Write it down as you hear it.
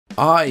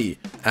I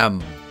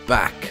am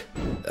back.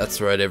 That's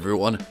right,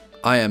 everyone.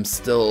 I am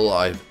still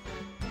alive.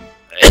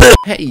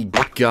 Hey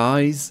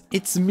guys,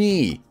 it's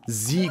me,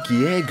 Zeke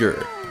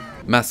Yeager.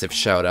 Massive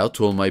shout out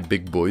to all my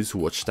big boys who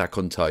watch Attack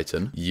on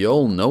Titan.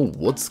 Y'all know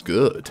what's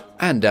good.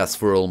 And as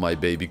for all my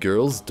baby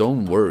girls,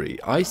 don't worry.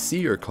 I see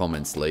your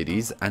comments,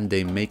 ladies, and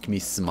they make me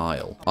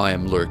smile. I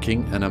am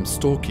lurking and I'm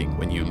stalking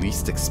when you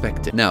least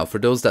expect it. Now, for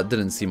those that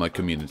didn't see my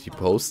community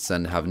posts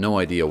and have no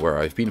idea where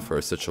I've been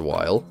for such a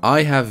while,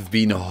 I have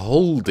been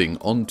holding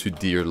on to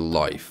dear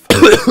life.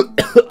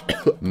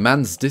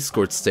 Man's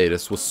Discord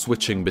status was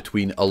switching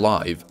between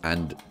alive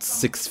and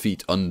 6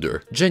 feet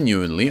under.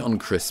 Genuinely, on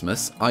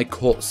Christmas, I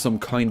caught some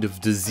kind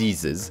of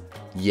diseases,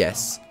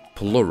 yes,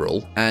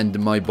 plural, and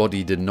my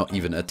body did not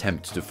even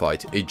attempt to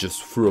fight, it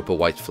just threw up a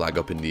white flag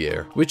up in the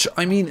air. Which,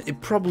 I mean,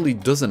 it probably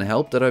doesn't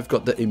help that I've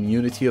got the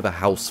immunity of a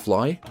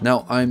housefly.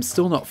 Now, I'm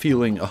still not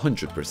feeling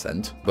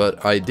 100%,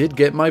 but I did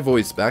get my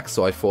voice back,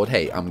 so I thought,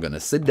 hey, I'm gonna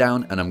sit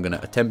down and I'm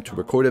gonna attempt to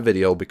record a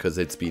video because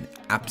it's been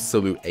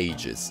absolute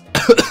ages.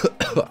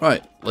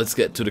 Alright, let's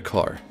get to the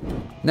car.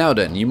 Now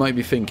then, you might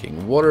be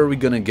thinking, what are we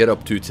gonna get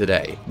up to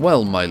today?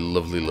 Well, my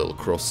lovely little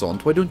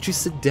croissant, why don't you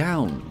sit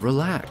down,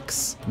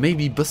 relax,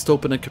 maybe bust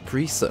open a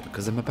Capri Sun,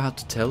 because I'm about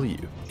to tell you.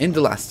 In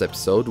the last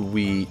episode,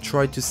 we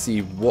tried to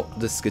see what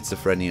the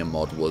Schizophrenia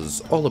mod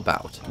was all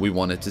about. We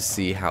wanted to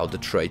see how the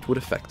trait would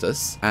affect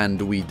us,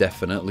 and we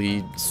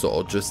definitely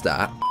saw just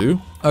that.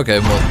 Okay,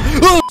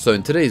 well, so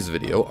in today's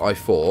video, I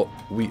thought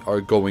we are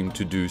going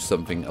to do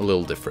something a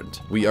little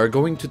different. We are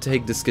going to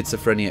take the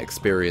Schizophrenia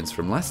experience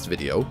from last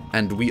video,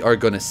 and we are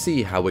gonna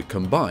see how it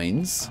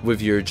combines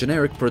with your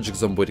generic Project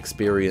Zomboid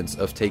experience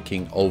of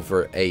taking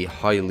over a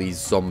highly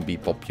zombie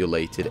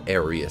populated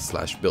area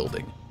slash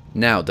building.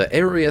 Now, the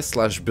area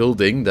slash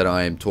building that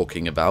I am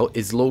talking about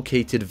is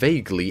located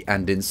vaguely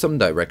and in some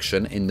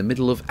direction in the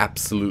middle of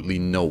absolutely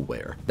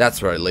nowhere.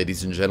 That's right,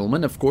 ladies and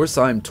gentlemen, of course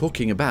I am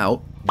talking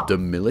about the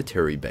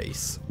military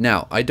base.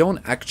 Now, I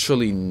don't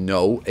actually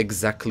know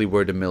exactly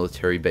where the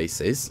military base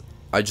is.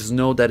 I just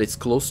know that it's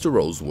close to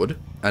Rosewood,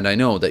 and I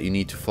know that you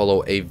need to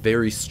follow a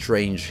very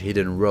strange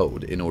hidden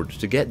road in order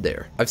to get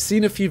there. I've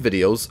seen a few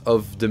videos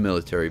of the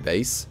military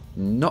base.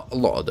 Not a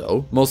lot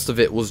though, most of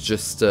it was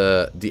just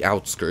the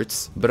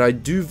outskirts, but I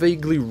do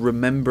vaguely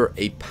remember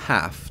a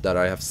path that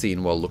I have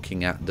seen while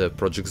looking at the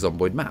Project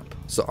Zomboid map.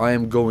 So I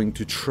am going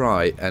to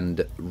try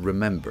and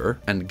remember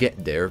and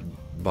get there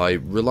by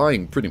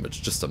relying pretty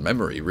much just on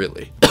memory,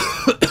 really.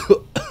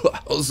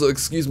 Also,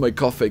 excuse my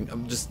coughing,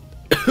 I'm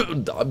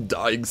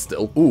dying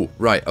still. Ooh,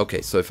 right,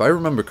 okay, so if I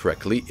remember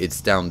correctly,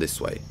 it's down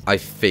this way, I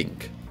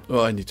think.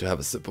 Oh, I need to have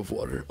a sip of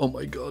water. Oh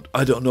my god.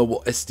 I don't know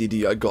what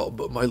STD I got,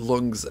 but my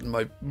lungs and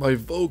my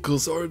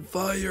vocals are on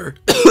fire.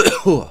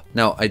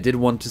 Now, I did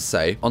want to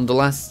say, on the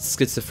last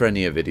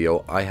Schizophrenia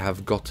video, I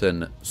have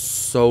gotten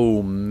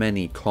so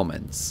many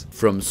comments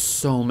from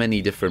so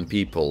many different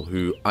people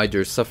who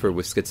either suffer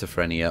with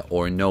schizophrenia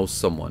or know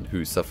someone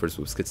who suffers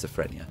with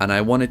schizophrenia. And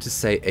I wanted to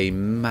say a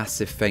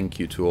massive thank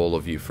you to all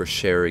of you for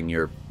sharing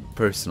your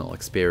personal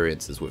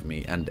experiences with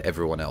me and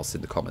everyone else in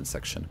the comment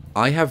section.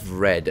 I have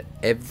read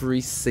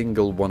every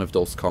single one of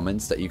those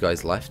comments that you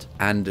guys left,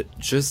 and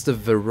just a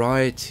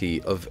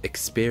variety of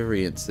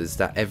experiences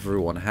that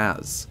everyone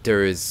has.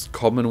 There is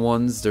common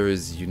ones, there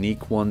is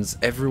unique ones.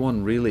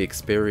 Everyone really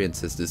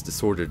experiences this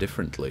disorder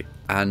differently,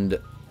 and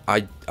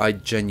I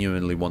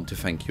genuinely want to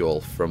thank you all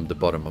from the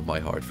bottom of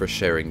my heart for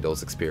sharing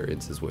those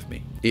experiences with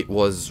me. It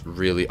was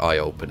really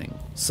eye-opening.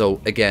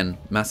 So again,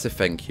 massive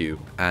thank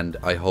you, and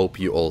I hope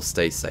you all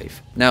stay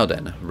safe. Now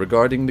then,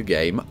 regarding the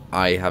game,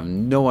 I have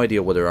no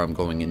idea whether I'm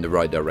going in the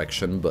right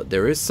direction, but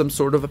there is some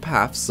sort of a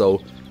path,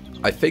 so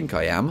I think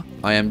I am.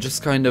 I am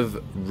just kind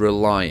of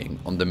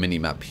relying on the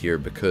minimap here,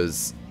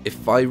 because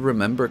if I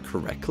remember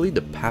correctly,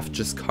 the path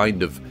just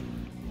kind of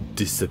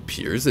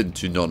disappears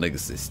into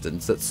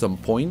non-existence at some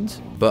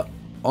point, but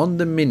on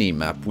the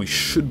mini-map we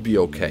should be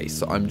okay,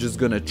 so I'm just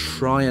gonna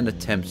try and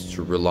attempt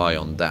to rely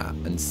on that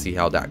and see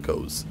how that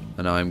goes.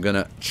 And I'm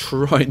gonna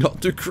try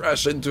not to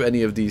crash into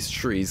any of these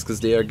trees, because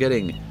they are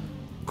getting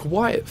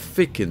quite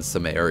thick in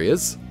some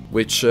areas,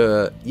 which,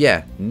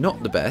 yeah,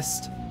 not the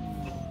best.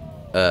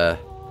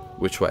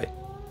 Which way?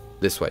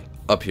 This way,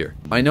 up here.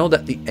 I know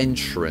that the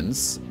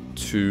entrance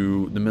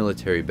to the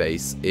military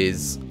base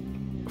is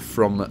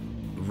from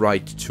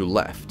right to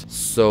left,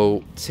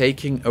 so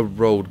taking a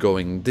road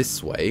going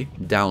this way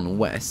down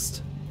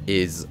west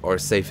is our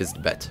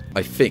safest bet,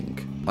 I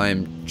think. I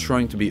am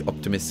trying to be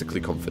optimistically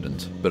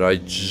confident, but I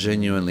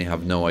genuinely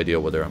have no idea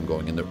whether I'm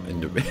going in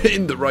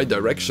the right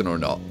direction or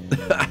not.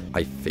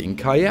 I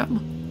think I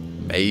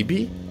am,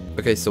 maybe.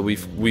 Okay, so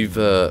we've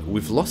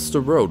lost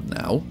the road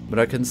now, but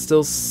I can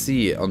still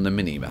see it on the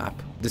mini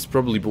map. This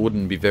probably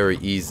wouldn't be very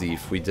easy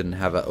if we didn't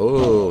have a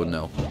oh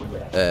no.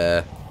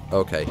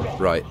 Okay,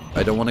 right.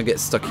 I don't want to get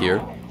stuck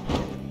here.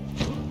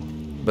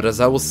 But as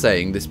I was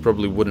saying, this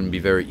probably wouldn't be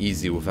very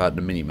easy without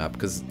the minimap,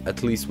 because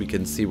at least we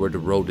can see where the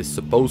road is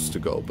supposed to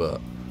go, but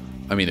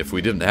I mean, if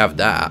we didn't have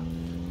that,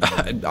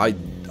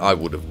 I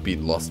would have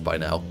been lost by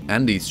now.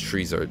 And these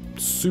trees are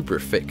super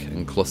thick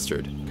and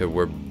clustered. Okay,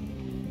 we're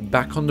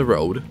back on the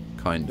road,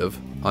 kind of.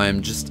 I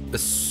am just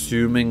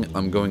assuming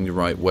I'm going the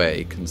right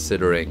way,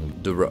 considering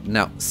the road.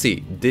 Now,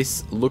 see,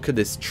 this, look at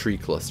this tree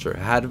cluster.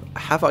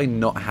 If I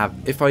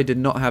did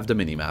not have the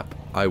minimap,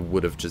 I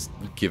would have just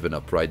given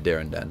up right there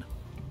and then.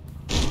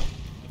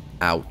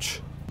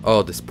 Ouch.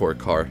 Oh, this poor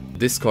car.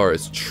 This car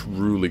is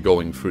truly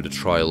going through the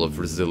trial of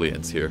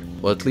resilience here.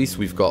 Well, at least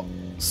we've got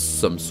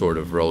some sort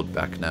of road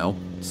back now.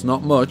 It's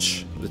not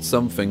much, but it's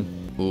something.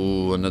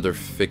 Ooh, another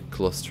thick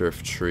cluster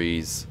of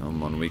trees.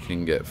 Come on, we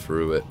can get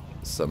through it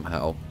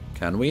somehow.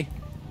 Can we?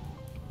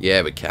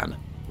 Yeah, we can.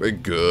 We're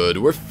good.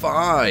 We're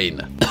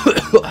fine.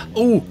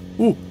 Ooh,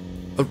 ooh,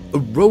 a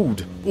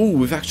road. Ooh,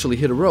 we've actually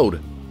hit a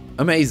road.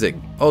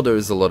 Amazing. Oh, there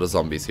is a lot of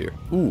zombies here.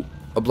 Ooh,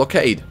 a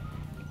blockade.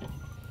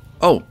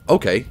 Oh,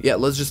 okay. Yeah,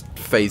 let's just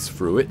phase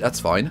through it. That's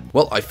fine.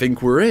 Well, I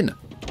think we're in.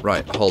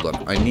 Right, hold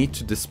on. I need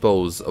to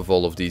dispose of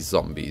all of these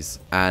zombies.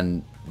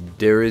 And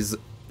there is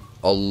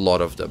a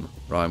lot of them.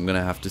 Right, I'm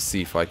gonna have to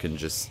see if I can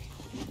just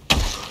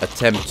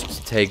attempt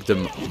to take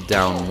them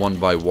down one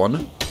by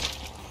one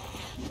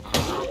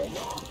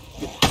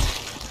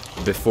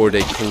before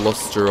they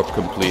cluster up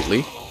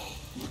completely,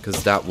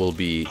 because that will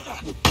be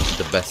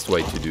the best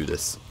way to do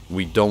this.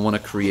 We don't want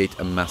to create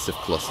a massive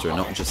cluster,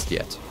 not just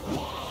yet.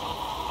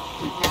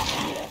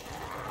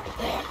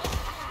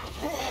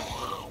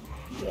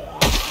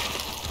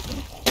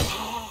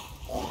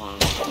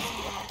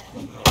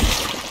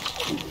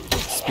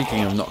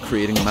 Speaking of not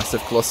creating a massive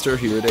cluster,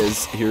 here it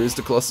is. Here is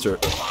the cluster.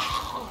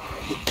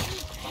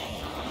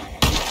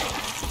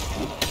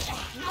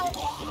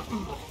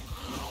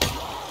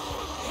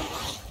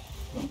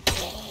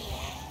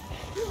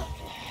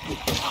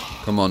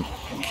 Come on,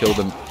 kill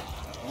them.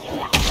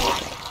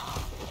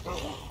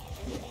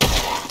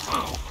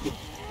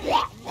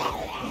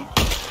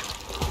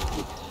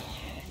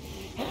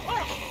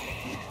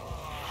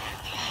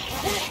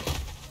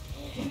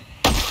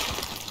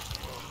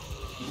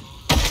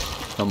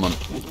 Come on.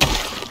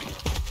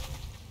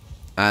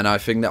 And I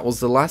think that was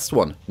the last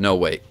one. No,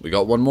 wait, we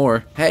got one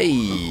more.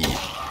 Hey!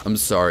 I'm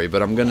sorry,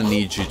 but I'm gonna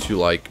need you to,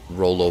 like,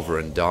 roll over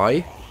and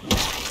die.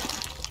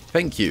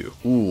 Thank you.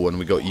 Ooh, and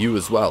we got you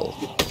as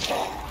well.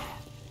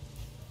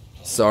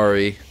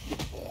 Sorry.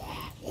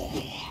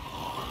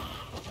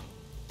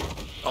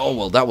 Oh,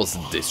 well, that was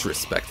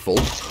disrespectful.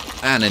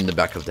 And in the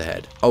back of the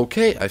head.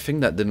 Okay, I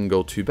think that didn't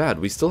go too bad.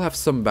 We still have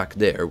some back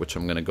there, which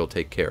I'm gonna go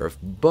take care of.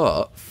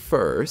 But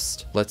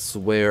first, let's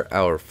wear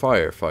our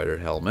firefighter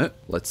helmet.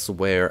 Let's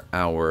wear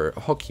our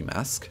hockey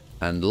mask.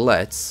 And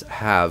let's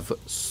have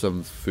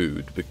some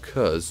food,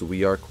 because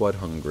we are quite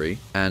hungry.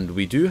 And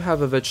we do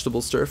have a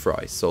vegetable stir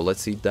fry, so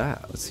let's eat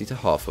that. Let's eat a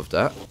half of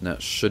that.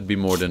 That should be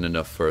more than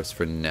enough for us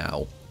for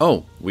now.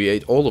 Oh, we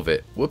ate all of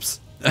it. Whoops.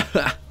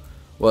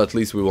 Well, at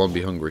least we won't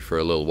be hungry for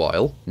a little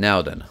while.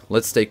 Now then,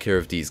 let's take care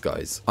of these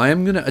guys. I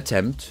am gonna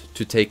attempt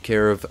to take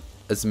care of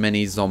as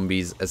many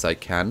zombies as I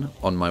can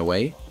on my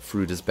way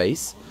through this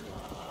base,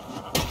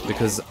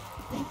 because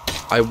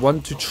I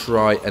want to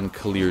try and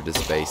clear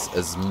this base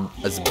as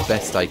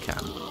best I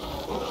can.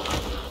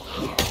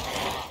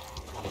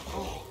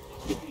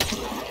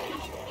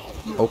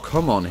 Oh,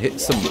 come on,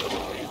 hit some...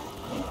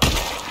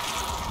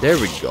 There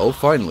we go,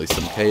 finally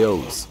some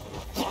KOs.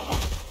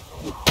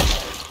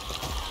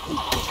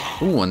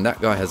 Ooh, and that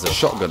guy has a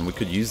shotgun. We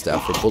could use that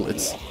for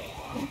bullets.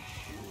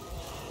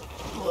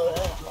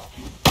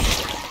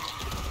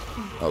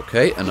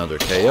 Okay, another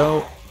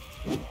KO.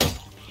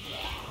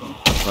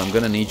 So I'm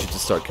gonna need you to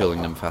start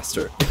killing them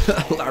faster.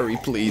 Larry,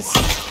 please.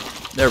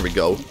 There we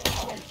go.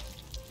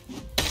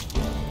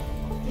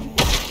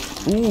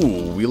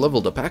 Ooh, we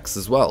leveled up axe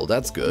as well.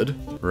 That's good.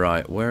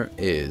 Right, where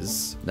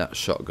is that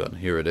shotgun?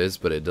 Here it is,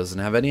 but it doesn't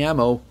have any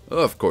ammo. Oh,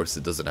 of course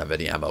it doesn't have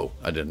any ammo.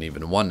 I didn't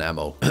even want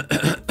ammo.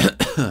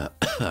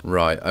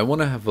 Right, I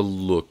want to have a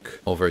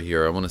look over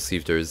here. I want to see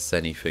if there's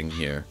anything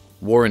here.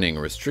 Warning,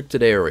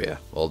 restricted area.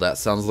 Well, that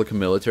sounds like a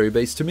military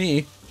base to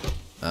me.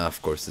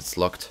 Of course it's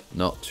locked.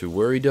 Not to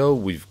worry though,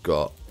 we've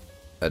got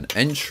an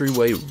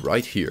entryway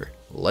right here.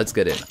 Let's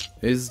get in.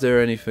 Is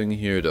there anything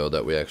here though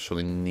that we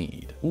actually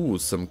need? Ooh,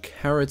 some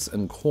carrots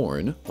and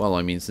corn. Well,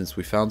 I mean, since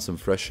we found some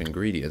fresh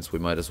ingredients, we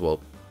might as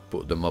well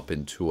put them up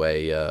into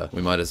a,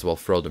 we might as well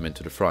throw them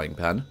into the frying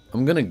pan.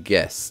 I'm gonna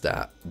guess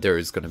that there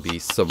is gonna be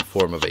some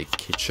form of a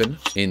kitchen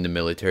in the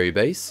military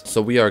base,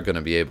 so we are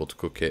gonna be able to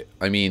cook it.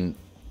 I mean,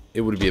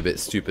 it would be a bit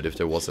stupid if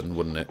there wasn't,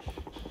 wouldn't it?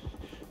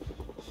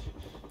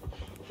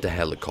 The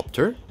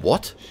helicopter?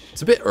 What?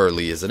 It's a bit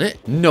early, isn't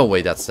it? No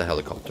way that's the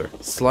helicopter.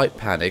 Slight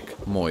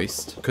panic,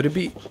 moist. Could it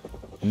be?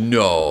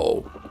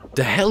 No.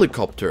 The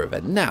helicopter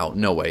event. Now,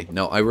 no way.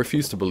 No, I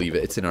refuse to believe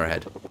it. It's in our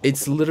head.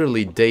 It's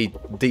literally day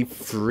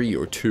 3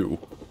 or 2.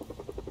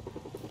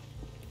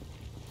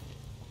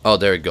 Oh,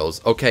 there it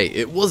goes. Okay,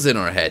 it was in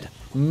our head.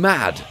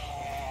 Mad.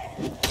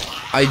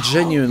 I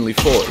genuinely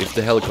thought if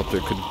the helicopter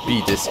could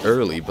be this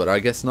early, but I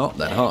guess not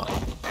then, huh?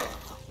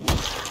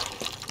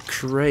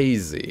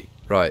 Crazy.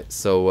 Right,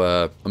 so,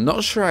 I'm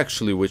not sure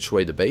actually which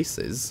way the base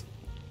is,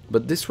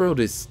 but this road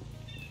is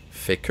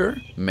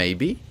thicker,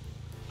 maybe?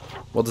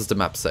 What does the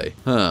map say?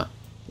 Huh.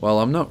 Well,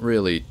 I'm not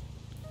really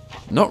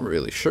Not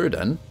really sure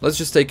then. Let's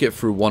just take it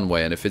through one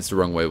way, and if it's the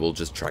wrong way, we'll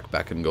just track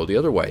back and go the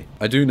other way.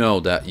 I do know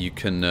that you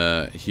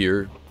can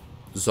hear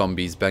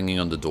zombies banging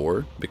on the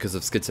door because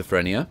of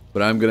schizophrenia,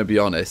 but I'm gonna be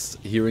honest,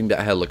 hearing that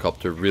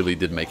helicopter really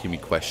did make me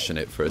question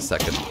it for a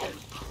second.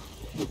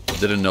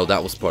 Didn't know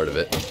that was part of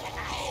it.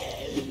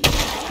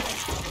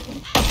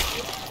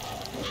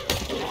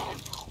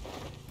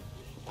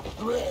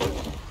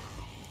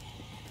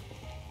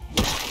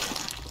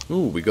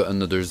 Ooh, we got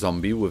another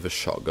zombie with a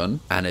shotgun,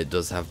 and it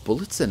does have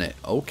bullets in it.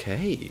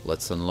 Okay,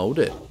 let's unload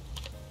it.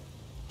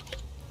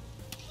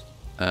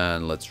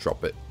 And let's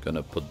drop it.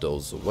 Gonna put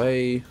those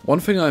away. One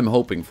thing I'm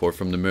hoping for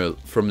from the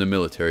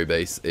military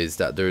base is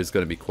that there is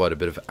gonna be quite a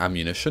bit of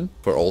ammunition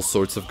for all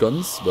sorts of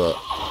guns, but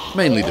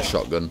mainly the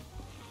shotgun.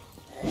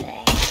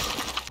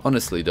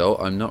 Honestly though,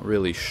 I'm not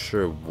really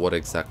sure what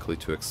exactly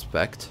to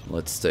expect.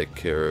 Let's take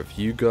care of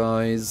you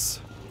guys.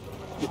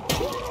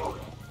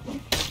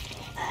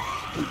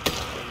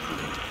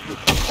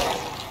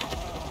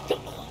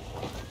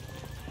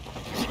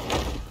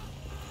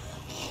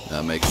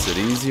 That makes it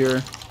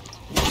easier.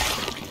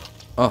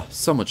 Oh,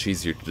 so much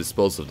easier to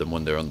dispose of them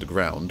when they're on the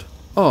ground.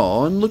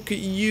 Oh, and look at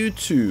you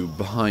two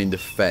behind the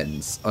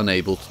fence,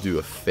 unable to do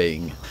a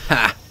thing.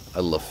 Ha! I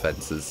love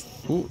fences.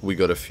 Ooh, we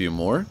got a few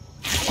more.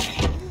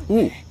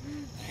 Ooh.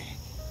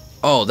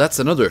 Oh, that's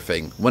another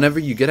thing. Whenever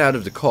you get out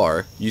of the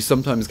car, you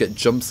sometimes get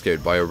jump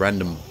scared by a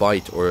random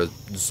bite or a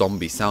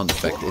zombie sound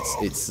effect.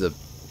 It's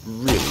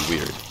really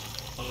weird.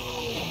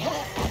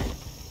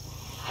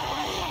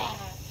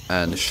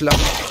 And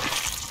schlap.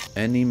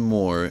 Any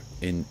more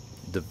in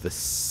the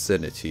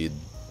vicinity?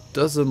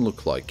 Doesn't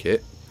look like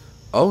it.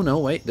 Oh no,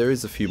 wait, there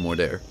is a few more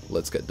there.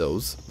 Let's get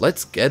those.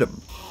 Let's get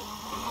them.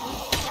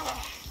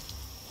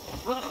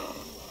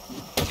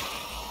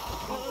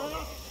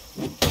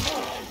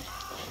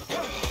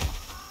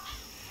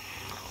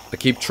 I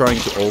keep trying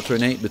to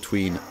alternate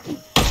between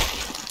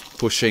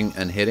pushing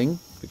and hitting,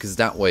 because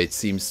that way it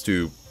seems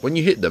to, when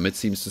you hit them, it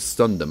seems to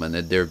stun them, and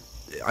they're,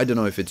 I don't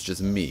know if it's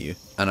just me,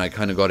 and I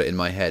kind of got it in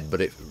my head,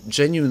 but it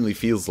genuinely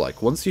feels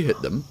like once you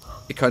hit them,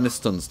 it kind of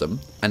stuns them,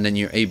 and then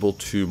you're able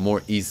to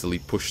more easily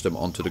push them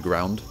onto the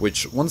ground,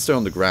 which once they're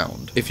on the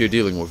ground, if you're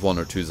dealing with 1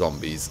 or 2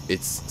 zombies,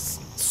 it's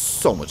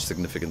so much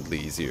significantly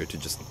easier to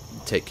just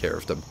take care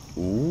of them.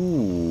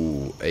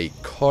 Ooh, a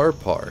car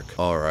park.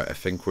 Alright, I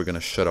think we're gonna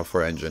shut off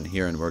our engine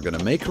here, and we're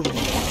gonna make a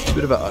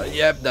bit of a...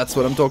 yep, that's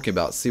what I'm talking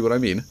about, see what I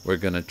mean? We're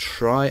gonna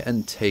try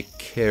and take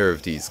care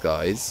of these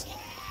guys.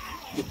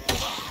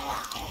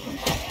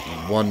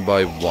 One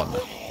by one.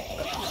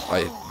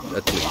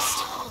 At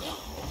least.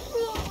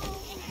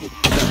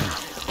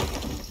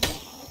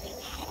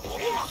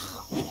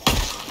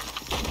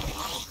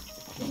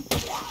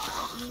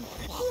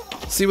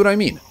 See what I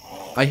mean?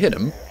 I hit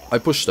them, I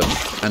push them,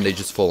 and they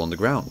just fall on the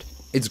ground.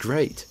 It's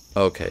great.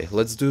 Okay,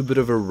 let's do a bit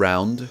of a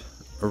round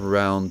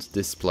around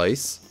this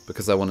place,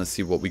 because I want to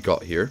see what we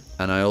got here.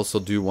 And I also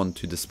do want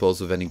to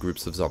dispose of any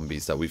groups of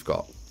zombies that we've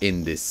got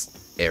in this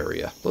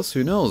area. Plus,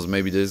 who knows,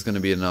 maybe there's going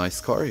to be a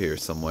nice car here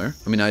somewhere.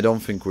 I mean, I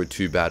don't think we're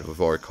too bad with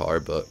our car,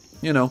 but,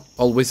 you know,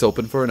 always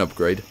open for an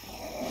upgrade.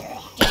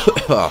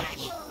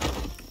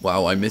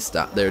 Wow, I missed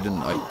that there,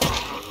 didn't I?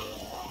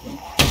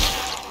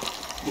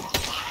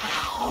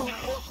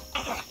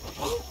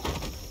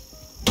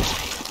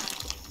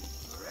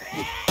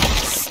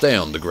 Stay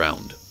on the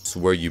ground. It's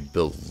where you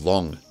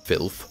belong,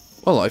 filth.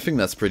 Well, I think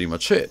that's pretty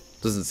much it.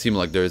 Doesn't seem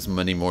like there's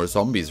many more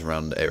zombies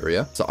around the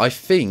area. So I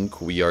think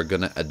we are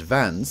gonna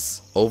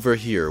advance over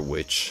here,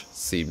 which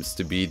seems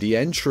to be the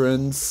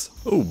entrance.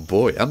 Oh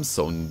boy, I'm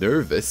so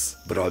nervous,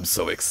 but I'm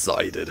so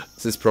excited.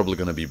 This is probably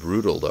gonna be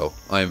brutal though.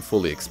 I am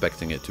fully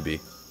expecting it to be.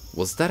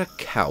 Was that a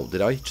cow?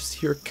 Did I just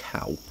hear a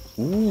cow?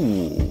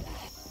 Ooh.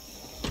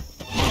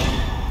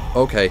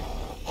 Okay,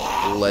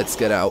 let's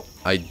get out.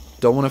 I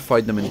don't want to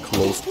fight them in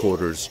close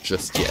quarters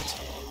just yet.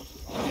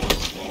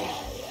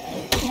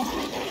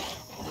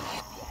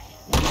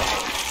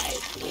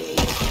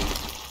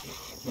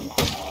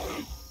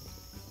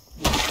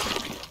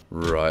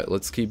 Right,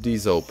 let's keep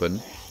these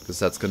open, because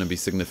that's going to be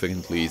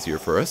significantly easier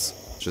for us.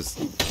 Just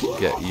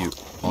get you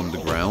on the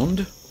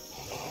ground.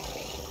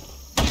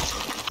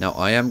 Now,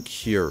 I am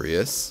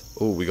curious.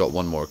 Oh, we got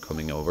one more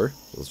coming over.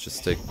 Let's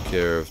just take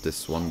care of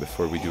this one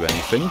before we do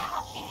anything.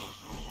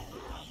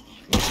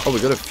 Oh, we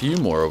got a few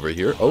more over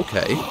here.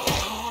 Okay.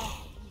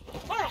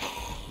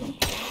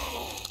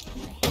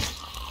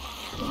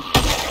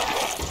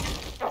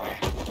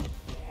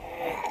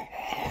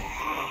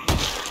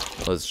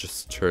 Let's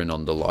just turn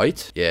on the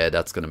light. Yeah,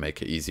 that's gonna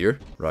make it easier.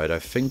 Right, I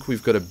think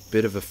we've got a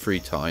bit of a free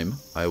time.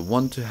 I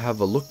want to have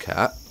a look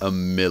at a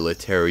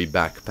military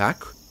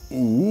backpack.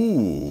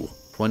 Ooh.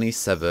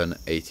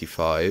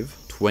 27.85.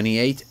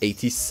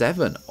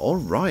 28.87.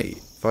 Alright.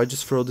 If I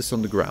just throw this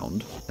on the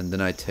ground, and then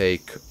I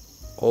take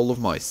all of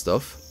my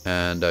stuff,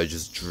 and I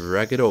just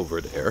drag it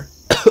over there.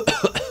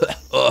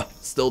 Ugh,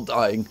 still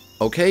dying.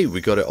 Okay,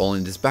 we got it all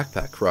in this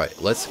backpack. Right,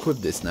 let's equip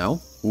this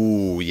now.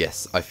 Ooh,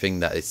 yes, I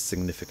think that is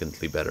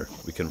significantly better.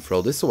 We can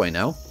throw this away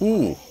now.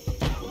 Ooh,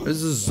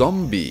 there's a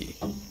zombie.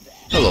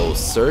 Hello,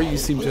 sir. You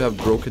seem to have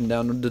broken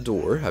down the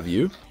door, have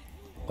you?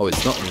 Oh,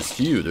 it's not just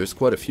you. There's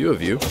quite a few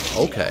of you.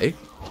 Okay.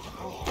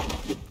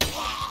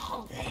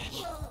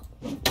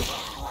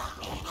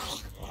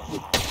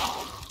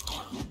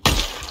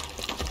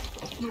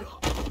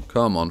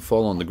 Come on,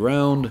 fall on the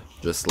ground.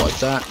 Just like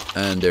that.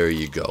 And there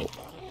you go.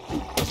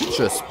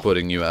 Just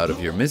putting you out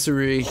of your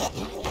misery.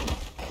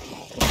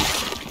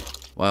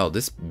 Wow,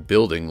 this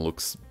building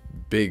looks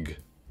big.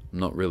 I'm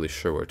not really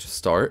sure where to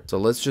start. So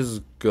let's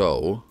just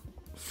go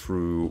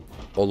through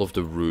all of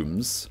the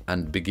rooms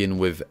and begin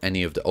with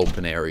any of the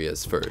open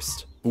areas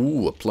first.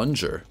 Ooh, a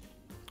plunger.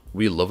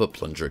 We love a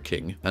plunger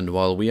king. And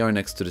while we are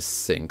next to the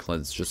sink,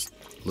 let's just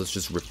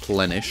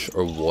replenish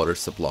our water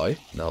supply.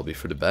 That'll be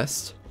for the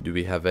best. Do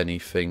we have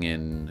anything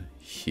in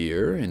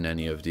here in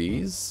any of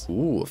these?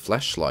 Ooh, a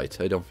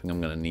flashlight. I don't think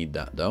I'm gonna need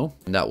that though.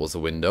 And that was a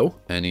window.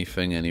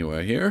 Anything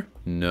anywhere here?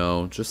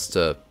 No, just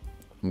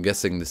I'm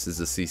guessing this is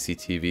a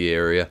CCTV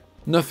area.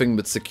 Nothing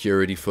but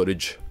security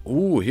footage.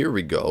 Ooh, here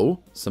we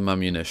go. Some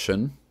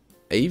ammunition.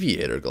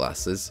 Aviator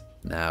glasses.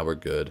 Nah, we're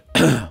good.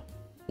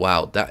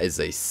 Wow, that is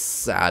a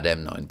sad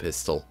M9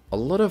 pistol. A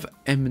lot of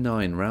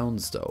M9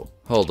 rounds though.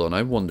 Hold on,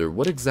 I wonder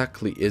what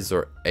exactly is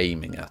our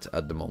aiming at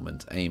the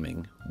moment.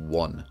 Aiming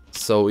 1.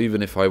 So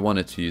even if I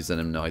wanted to use an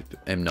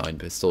M9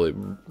 pistol, it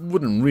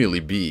wouldn't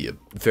really be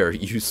very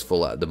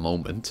useful at the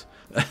moment.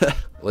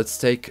 Let's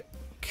take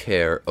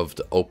care of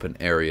the open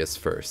areas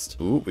first.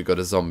 Ooh, we got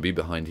a zombie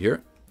behind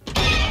here.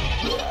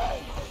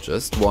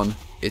 Just one.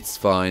 It's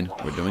fine.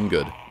 We're doing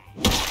good.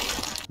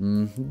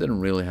 Didn't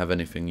really have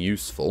anything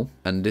useful.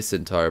 And this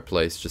entire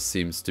place just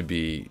seems to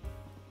be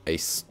a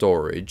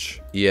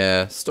storage.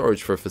 Yeah,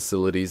 storage for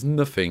facilities.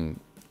 Nothing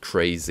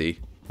crazy.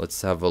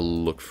 Let's have a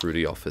look through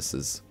the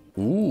offices.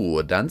 Ooh,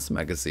 a dance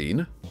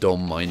magazine.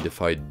 Don't mind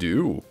if I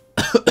do.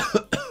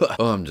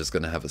 Oh, I'm just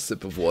gonna have a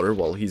sip of water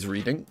while he's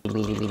reading.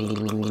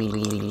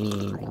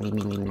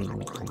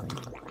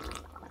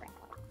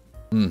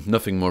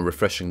 Nothing more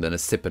refreshing than a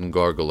sip and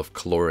gargle of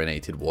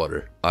chlorinated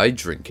water. I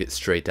drink it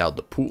straight out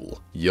the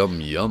pool.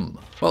 Yum yum.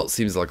 Well, it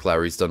seems like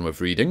Larry's done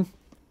with reading.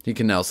 He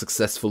can now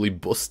successfully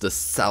bust the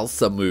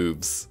salsa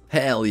moves.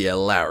 Hell yeah,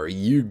 Larry,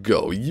 you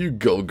go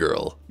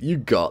girl. You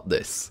got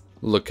this.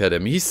 Look at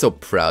him, he's so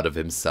proud of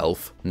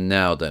himself.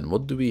 Now then,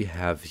 what do we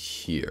have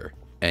here?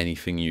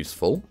 Anything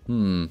useful?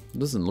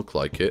 Doesn't look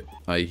like it.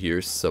 I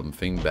hear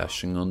something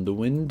bashing on the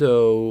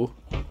window.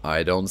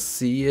 I don't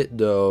see it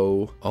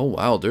though. Oh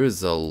wow,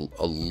 there's a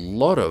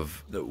lot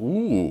of...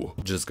 Ooh,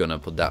 just gonna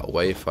put that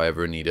away if I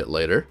ever need it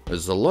later.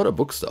 There's a lot of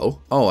books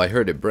though. Oh, I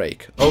heard it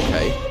break.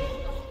 Okay.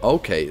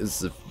 Okay,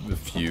 there's a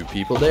few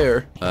people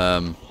there.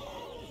 Huh.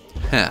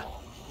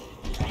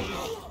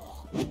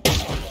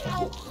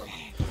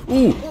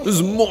 Ooh,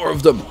 there's more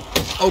of them.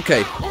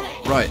 Okay,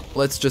 right,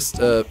 let's just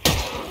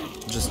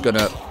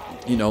gonna,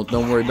 you know,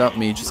 don't worry about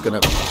me, just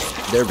gonna,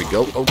 there we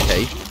go,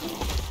 okay.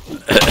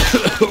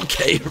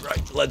 Okay,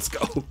 right, let's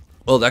go.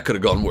 Well, that could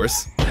have gone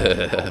worse.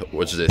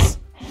 Watch this.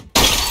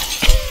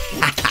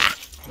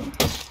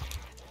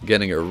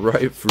 Getting it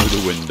right through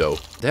the window.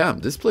 Damn,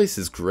 this place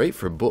is great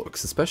for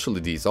books, especially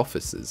these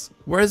offices.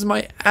 Where's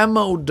my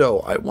ammo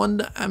though? I want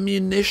the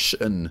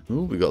ammunition.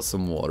 Ooh, we got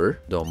some water.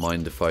 Don't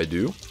mind if I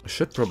do. I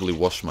should probably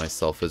wash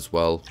myself as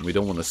well. We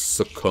don't want to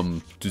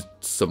succumb to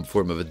some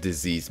form of a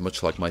disease,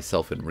 much like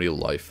myself in real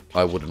life.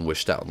 I wouldn't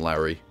wish that on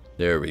Larry.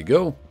 There we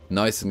go.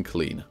 Nice and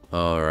clean.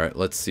 Alright,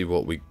 let's see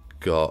what we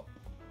got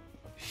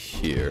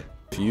here.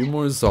 A few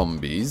more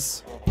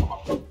zombies.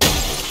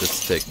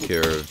 Just take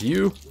care of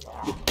you.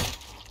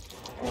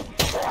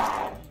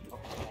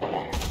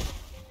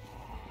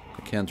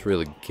 I can't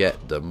really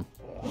get them.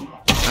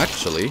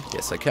 Actually,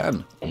 yes I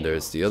can. And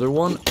there's the other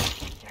one.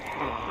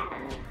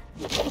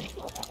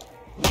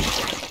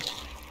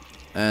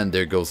 And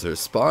there goes their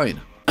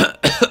spine.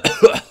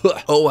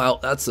 Oh wow,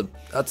 that's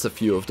a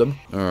few of them.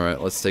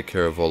 Alright, let's take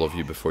care of all of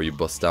you before you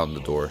bust down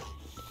the door.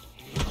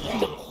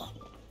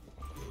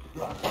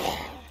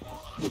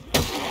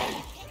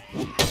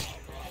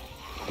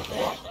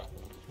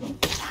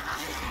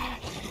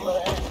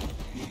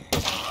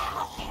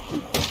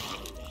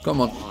 Come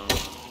on.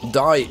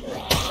 Die.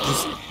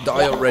 Just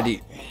die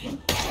already.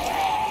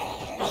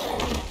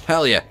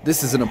 Hell yeah,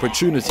 this is an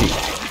opportunity.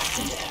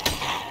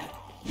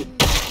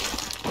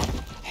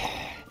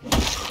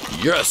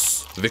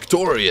 Yes!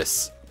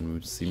 Victorious!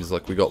 Seems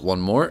like we got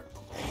one more.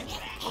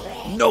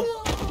 Nope!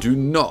 Do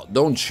not,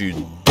 don't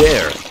you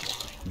dare!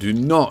 Do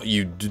not,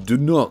 you do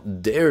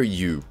not dare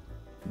you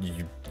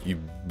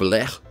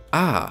blech.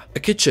 Ah, a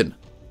kitchen.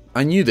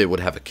 I knew they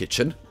would have a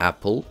kitchen.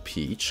 Apple,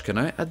 peach. Can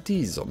I add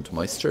these onto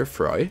my stir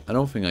fry? I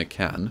don't think I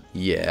can.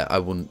 Yeah, I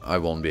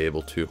won't be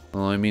able to.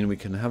 Well, I mean, we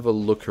can have a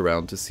look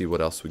around to see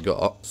what else we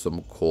got.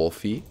 Some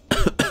coffee.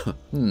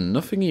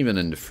 Nothing even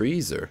in the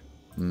freezer.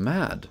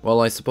 Mad.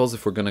 Well, I suppose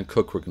if we're gonna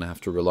cook, we're gonna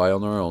have to rely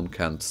on our own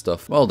canned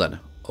stuff. Well then,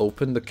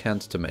 open the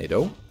canned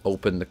tomato,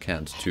 open the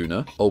canned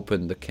tuna,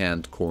 open the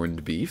canned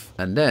corned beef,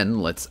 and then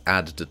let's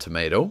add the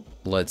tomato,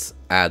 let's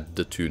add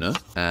the tuna,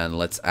 and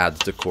let's add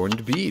the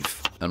corned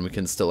beef. And we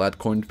can still add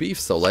corned beef,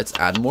 so let's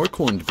add more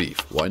corned beef.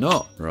 Why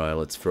not? Right,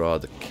 let's throw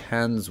out the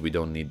cans. We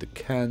don't need the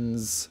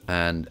cans.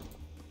 And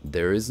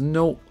there is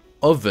no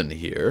oven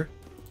here.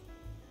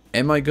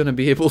 Am I gonna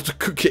be able to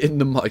cook it in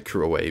the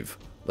microwave?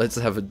 Let's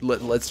have it.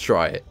 Let's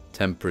try it.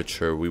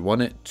 Temperature. We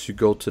want it to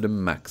go to the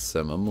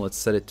maximum. Let's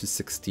set it to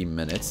 60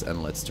 minutes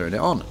and let's turn it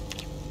on.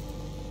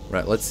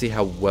 Right, let's see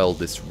how well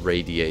this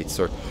radiates.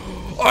 Or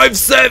I've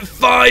set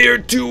fire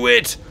to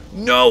it.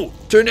 No,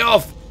 turn it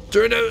off.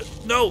 Turn it.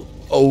 No.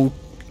 Oh.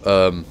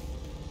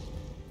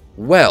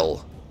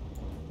 Well,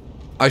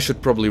 I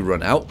should probably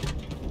run out.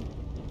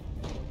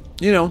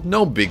 You know,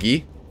 no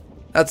biggie.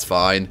 That's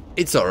fine.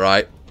 It's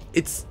alright.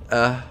 It's,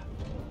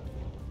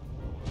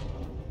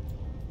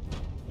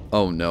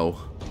 oh no.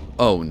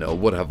 Oh no,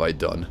 what have I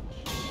done?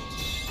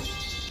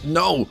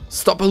 No!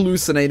 Stop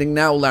hallucinating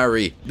now,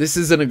 Larry! This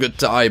isn't a good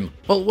time.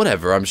 Well,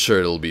 whatever, I'm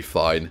sure it'll be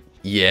fine.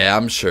 Yeah,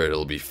 I'm sure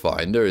it'll be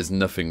fine. There is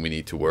nothing we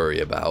need to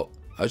worry about.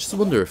 I just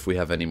wonder if we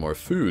have any more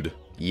food.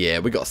 Yeah,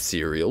 we got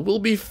cereal. We'll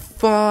be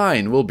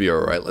fine. We'll be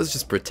alright. Let's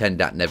just pretend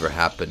that never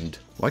happened.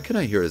 Why can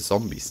I hear a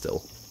zombie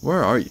still?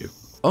 Where are you?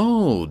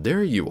 Oh,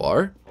 there you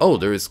are. Oh,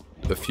 there is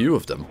a few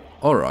of them.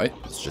 Alright,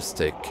 let's just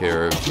take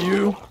care of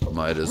you.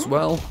 Might as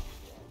well.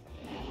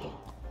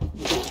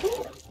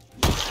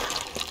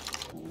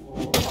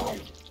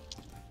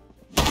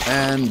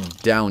 And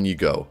down you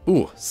go.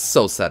 Ooh,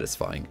 so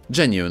satisfying.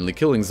 Genuinely,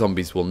 killing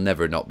zombies will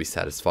never not be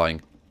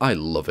satisfying. I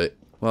love it.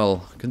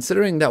 Well,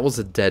 considering that was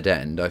a dead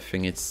end, I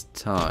think it's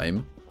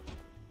time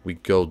we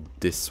go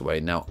this way.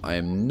 Now, I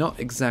am not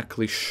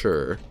exactly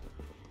sure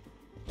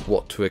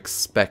what to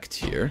expect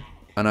here.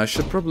 And I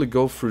should probably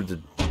go through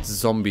the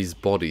zombies'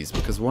 bodies,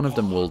 because one of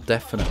them will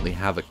definitely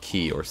have a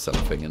key or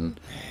something. And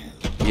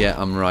yeah,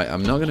 I'm right.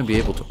 I'm not going to be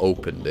able to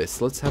open this.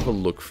 Let's have a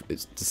look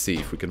to see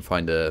if we can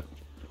find a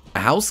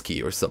house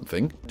key or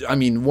something. I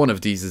mean, one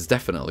of these is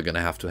definitely going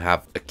to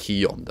have a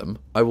key on them.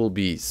 I will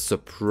be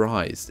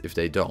surprised if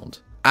they don't.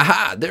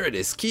 Aha! There it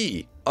is,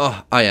 key!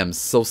 Oh, I am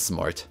so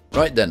smart.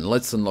 Right then,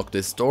 let's unlock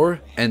this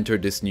door, enter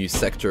this new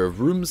sector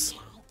of rooms,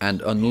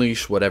 and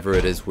unleash whatever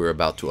it is we're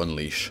about to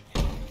unleash.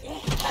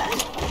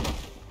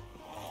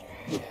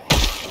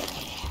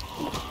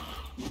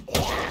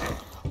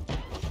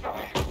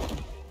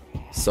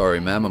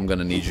 Sorry, ma'am, I'm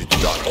gonna need you to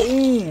die.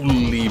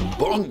 Holy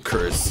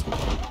bonkers!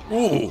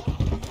 Ooh,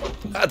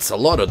 that's a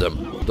lot of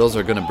them. Those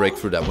are gonna break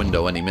through that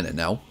window any minute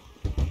now.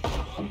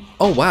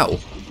 Oh, wow.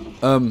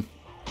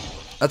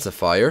 That's a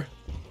fire.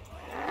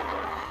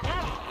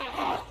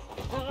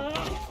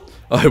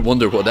 I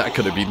wonder what that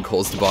could have been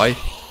caused by.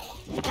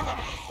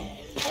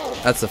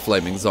 That's a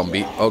flaming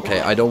zombie. Okay,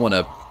 I don't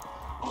wanna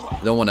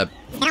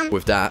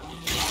with that.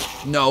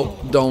 No,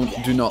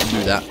 do not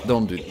do that.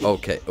 Don't do,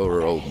 okay,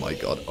 oh my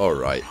god,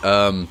 alright,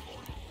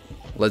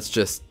 let's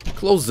just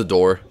close the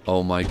door.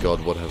 Oh my god,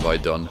 what have I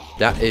done?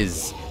 That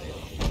is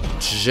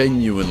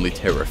genuinely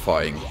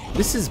terrifying.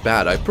 This is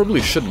bad, I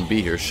probably shouldn't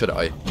be here, should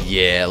I?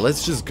 Yeah,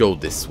 let's just go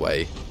this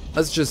way.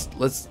 Let's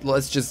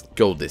just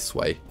go this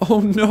way.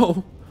 Oh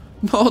no,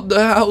 not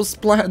the house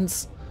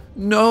plants.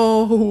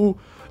 No,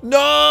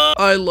 no!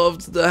 I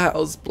loved the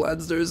house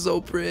plants, they're so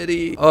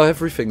pretty. Oh,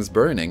 everything's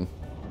burning.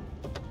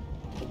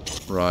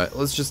 Right,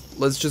 let's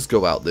just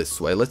go out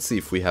this way. Let's see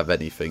if we have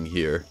anything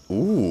here.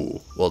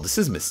 Ooh, well, this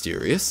is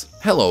mysterious.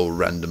 Hello,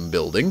 random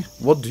building.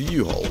 What do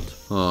you hold?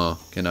 Huh,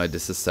 can I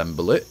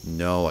disassemble it?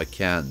 No, I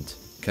can't.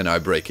 Can I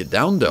break it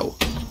down, though?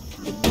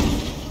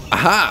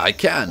 Aha, I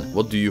can.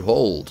 What do you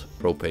hold?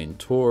 Propane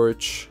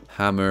torch,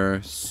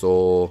 hammer,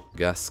 saw,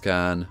 gas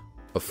can.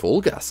 A full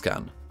gas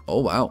can.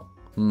 Oh, wow.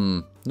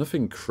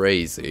 Nothing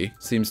crazy.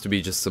 Seems to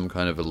be just some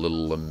kind of a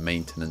little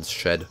maintenance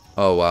shed.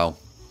 Oh, wow.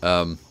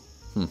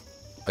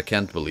 I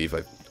can't believe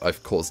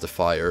I've caused a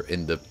fire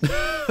in the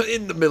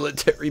in the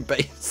military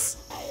base.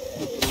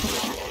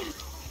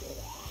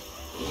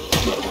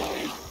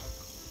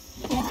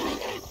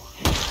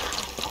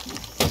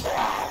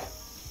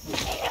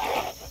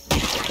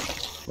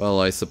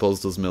 Well, I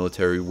suppose those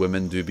military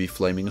women do be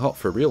flaming hot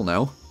for real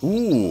now.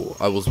 Ooh,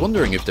 I was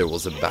wondering if there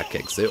was a back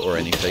exit or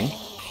anything.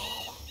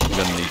 I'm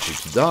gonna need you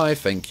to die,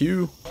 thank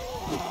you.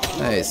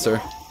 Hey,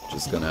 sir.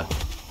 Just gonna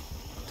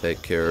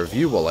take care of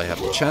you while I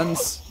have the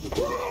chance.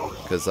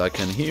 Because I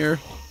can hear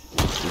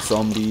the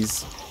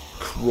zombies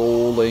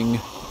crawling.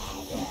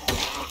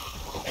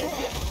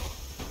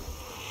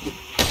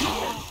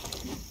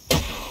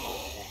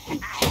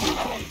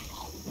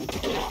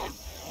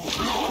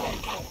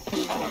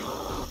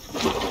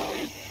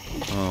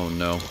 Oh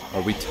no,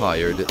 are we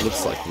tired? It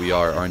looks like we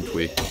are, aren't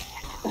we?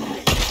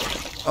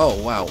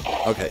 Oh wow,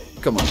 okay,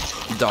 come on,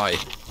 die.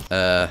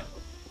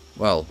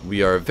 Well,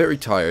 we are very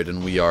tired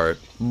and we are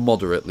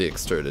moderately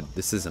exerted.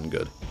 This isn't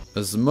good.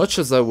 As much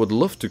as I would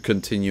love to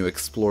continue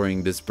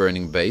exploring this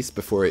burning base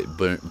before it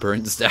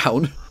burns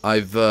down, I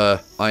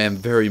am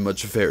very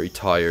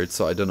tired,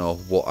 so I don't know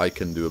what I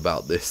can do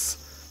about this.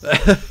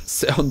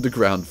 Sit on the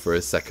ground for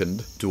a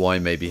second. Do I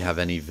maybe have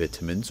any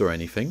vitamins or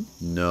anything?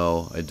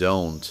 No, I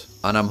don't.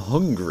 And I'm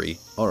hungry.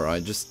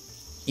 Alright, just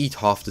eat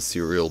half the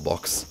cereal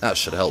box. That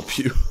should help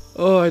you.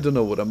 Oh, I don't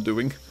know what I'm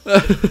doing.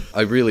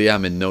 I really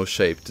am in no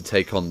shape to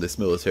take on this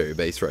military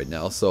base right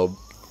now, so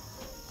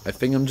I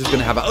think I'm just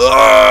gonna have a...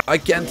 I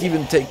can't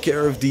even take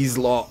care of these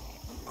lot.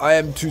 I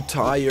am too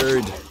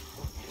tired.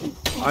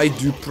 I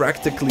do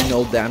practically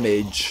no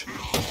damage.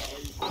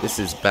 This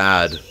is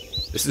bad.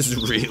 This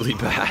is really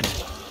bad.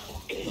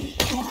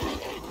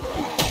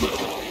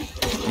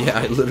 Yeah,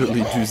 I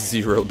literally do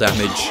 0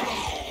 damage.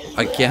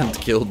 I can't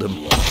kill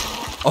them.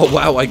 Oh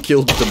wow, I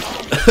killed them.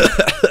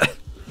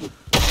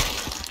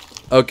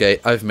 Okay,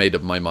 I've made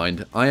up my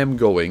mind. I am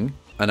going,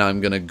 and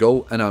I'm gonna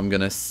go, and I'm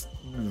gonna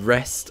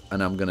rest,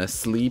 and I'm gonna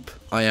sleep.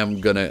 I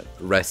am gonna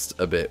rest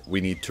a bit.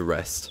 We need to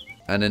rest.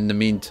 And in the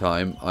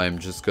meantime, I'm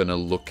just gonna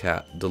look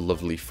at the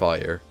lovely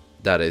fire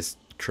that is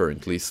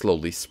currently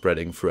slowly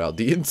spreading throughout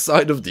the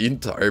inside of the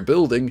entire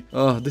building.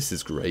 Oh, this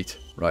is great.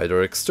 Right,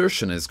 our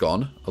extortion is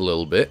gone a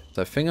little bit.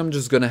 So I think I'm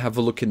just gonna have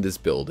a look in this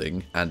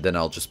building, and then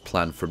I'll just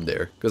plan from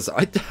there. Because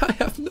I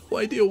have no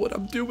idea what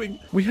I'm doing.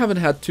 We haven't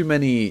had too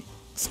many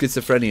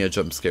schizophrenia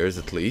jump scares,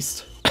 at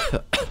least.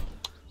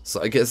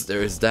 So I guess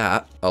there is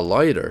that. A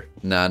lighter.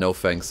 Nah, no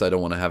thanks. I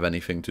don't want to have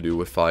anything to do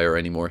with fire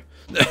anymore.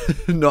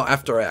 Not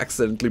after I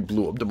accidentally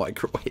blew up the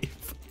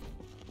microwave.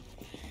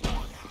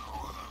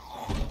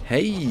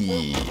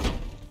 Hey!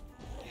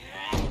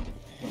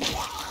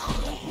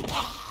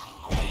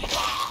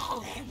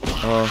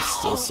 Oh,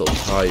 still so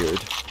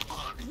tired.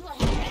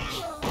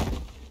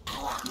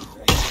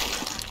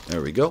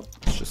 There we go.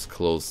 Let's just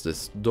close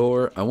this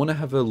door. I want to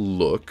have a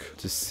look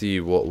to see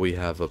what we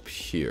have up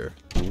here.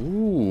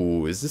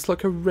 Ooh, is this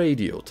like a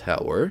radio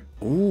tower?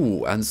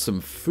 Ooh, and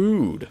some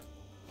food.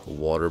 A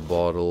water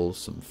bottle,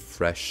 some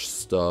fresh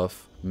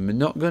stuff. I'm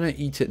not gonna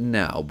eat it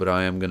now, but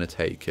I am gonna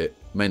take it.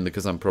 Mainly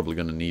because I'm probably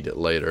gonna need it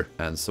later.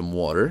 And some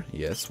water.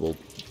 Yes, we'll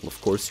of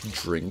course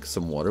drink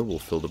some water. We'll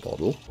fill the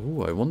bottle.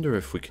 Ooh, I wonder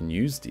if we can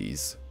use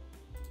these.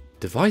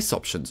 Device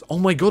options. Oh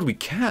my god, we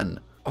can!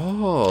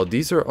 Oh,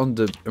 these are on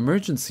the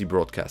emergency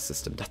broadcast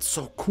system. That's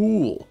so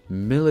cool.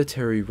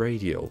 Military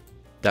radio.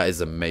 That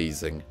is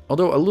amazing.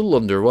 Although a little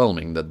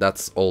underwhelming that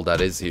that's all that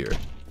is here.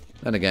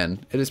 And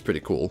again, it is pretty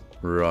cool.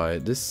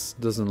 Right, this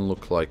doesn't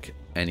look like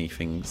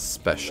anything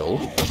special.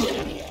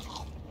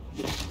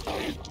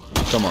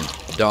 Come on,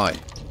 die.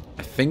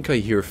 I think I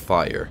hear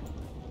fire.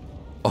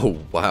 Oh,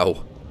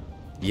 wow.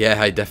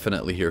 Yeah, I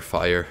definitely hear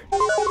fire.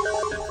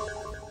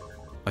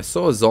 I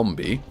saw a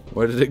zombie.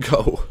 Where did it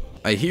go?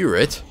 I hear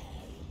it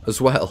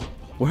as well.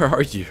 Where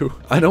are you?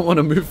 I don't want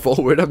to move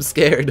forward. I'm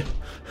scared.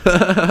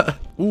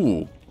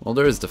 Ooh, well,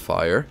 there's the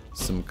fire.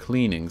 Some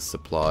cleaning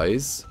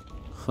supplies.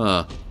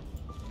 Huh.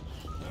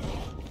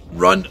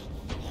 Run!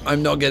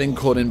 I'm not getting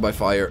caught in by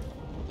fire.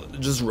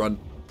 Just run.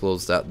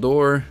 Close that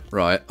door.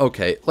 Right,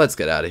 okay, let's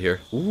get out of here.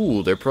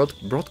 Ooh, they're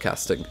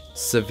broadcasting.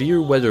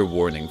 Severe weather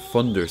warning.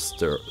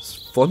 Thunderstorm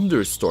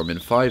in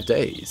 5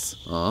 days.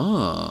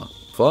 Ah,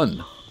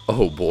 fun.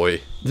 Oh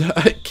boy.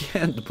 I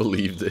can't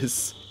believe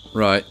this.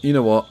 Right, you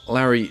know what?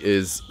 Larry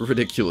is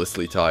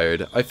ridiculously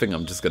tired. I think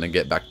I'm just gonna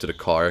get back to the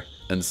car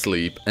and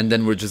sleep. And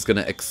then we're just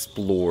gonna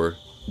explore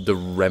the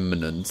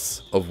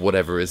remnants of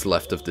whatever is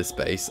left of this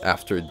base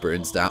after it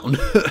burns down.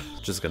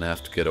 Just gonna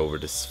have to get over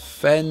this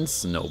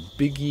fence. No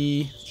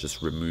biggie.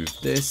 Just remove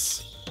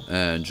this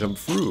and jump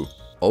through.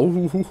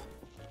 Oh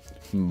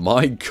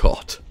my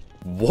god.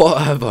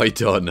 What have I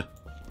done?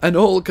 And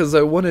all because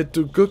I wanted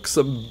to cook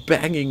some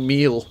banging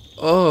meal.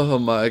 Oh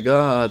my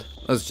god.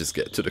 Let's just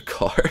get to the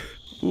car.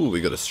 Ooh,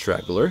 we got a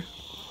straggler.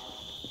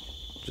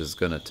 Just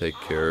gonna take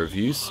care of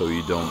you so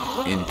you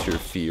don't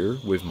interfere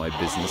with my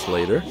business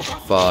later.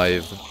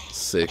 5,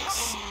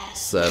 6,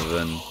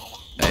 7,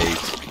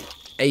 8.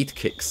 8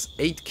 kicks.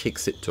 8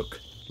 kicks it took.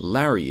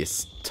 Larry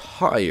is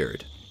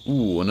tired.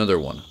 Ooh, another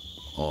one.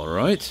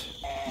 Alright.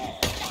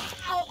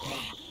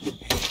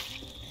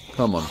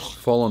 Come on,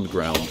 fall on the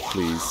ground,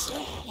 please.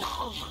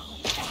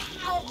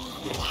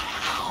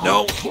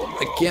 No!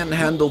 I can't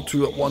handle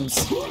 2 at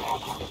once.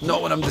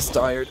 Not when I'm this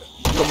tired.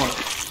 Come on.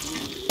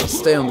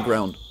 Stay on the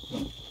ground.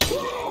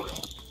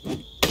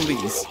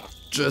 Please.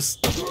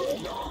 Just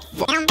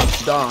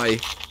die.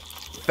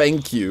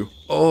 Thank you.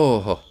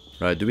 Oh.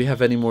 Right, do we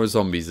have any more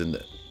zombies in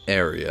the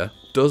area?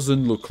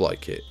 Doesn't look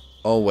like it.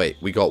 Oh wait,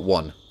 we got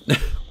one.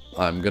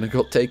 I'm gonna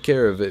go take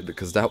care of it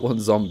because that one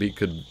zombie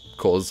could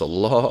cause a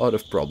lot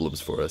of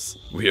problems for us.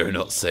 We are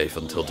not safe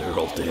until they're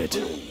all dead.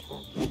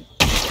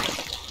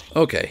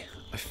 Okay.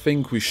 I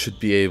think we should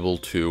be able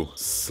to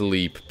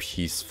sleep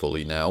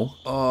peacefully now.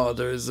 Oh,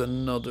 there's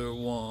another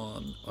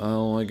one.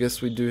 Oh, I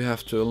guess we do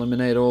have to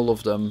eliminate all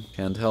of them.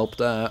 Can't help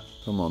that.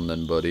 Come on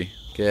then, buddy.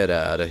 Get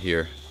out of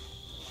here.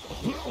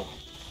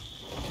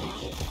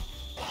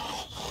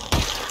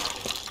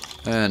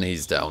 And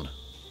he's down.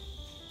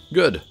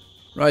 Good.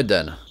 Right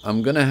then.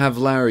 I'm gonna have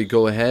Larry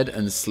go ahead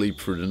and sleep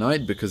through the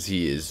night because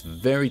he is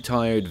very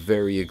tired,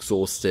 very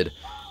exhausted.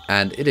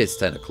 And it is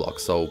 10 o'clock,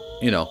 so,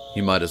 you know,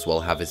 he might as well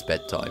have his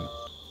bedtime.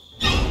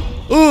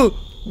 Oh!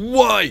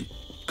 Why?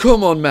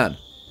 Come on, man.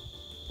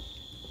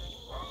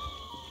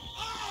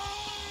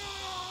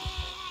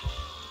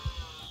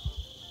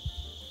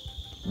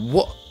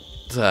 What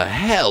the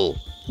hell?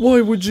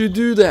 Why would you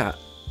do that?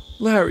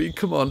 Larry,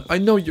 come on. I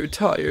know you're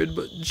tired,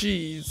 but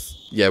jeez.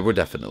 Yeah, we're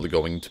definitely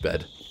going to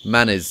bed.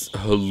 Man is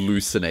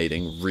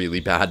hallucinating really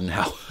bad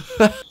now.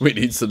 We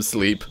need some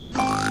sleep.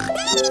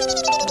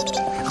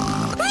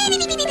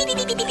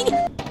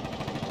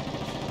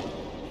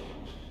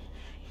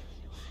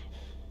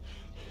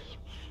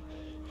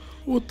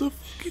 What the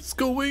fuck is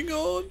going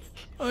on?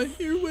 I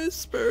hear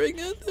whispering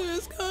and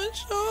there's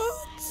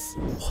gunshots.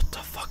 What the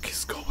fuck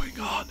is going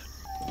on?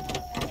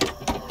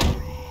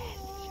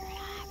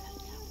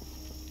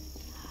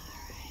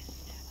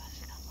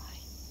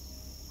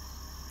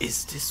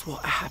 Is this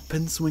what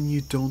happens when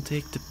you don't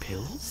take the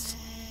pills?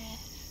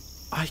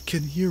 I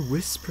can hear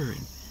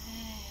whispering.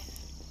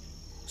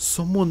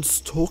 Someone's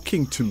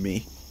talking to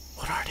me.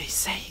 What are they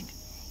saying?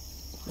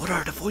 What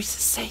are the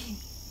voices saying?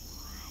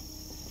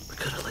 We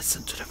gotta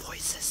listen to the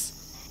voices.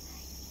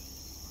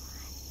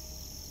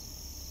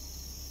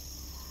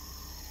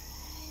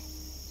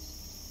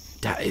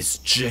 That is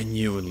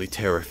genuinely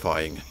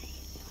terrifying.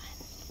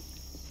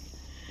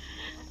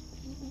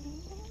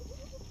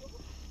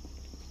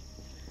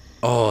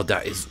 Oh,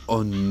 that is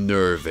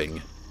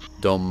unnerving.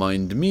 Don't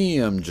mind me,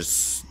 I'm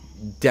just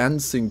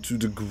dancing to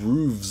the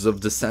grooves of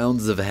the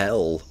sounds of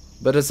hell.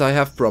 But as I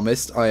have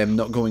promised, I am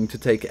not going to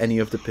take any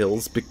of the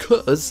pills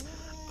because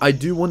I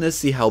do want to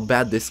see how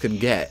bad this can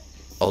get.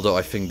 Although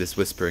I think this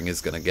whispering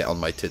is gonna get on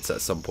my tits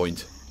at some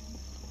point.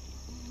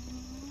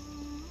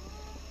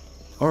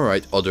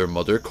 Alright, other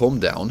mother, calm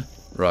down.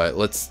 Right,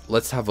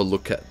 let's have a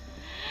look at...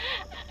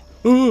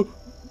 Oh!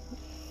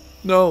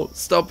 No,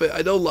 stop it.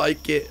 I don't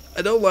like it.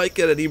 I don't like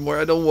it anymore.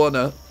 I don't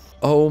wanna.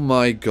 Oh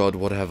my god,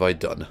 what have I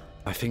done?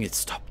 I think it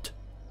stopped.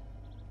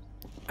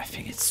 I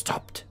think it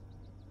stopped.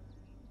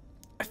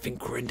 I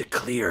think we're in the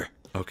clear.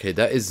 Okay,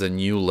 that is a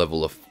new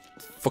level of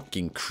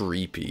fucking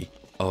creepy.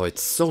 Oh,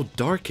 it's so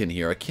dark in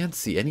here. I can't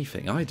see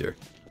anything either.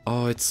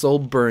 Oh, it's all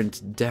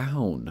burnt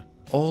down.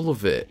 All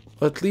of it.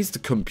 Well, at least the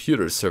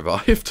computer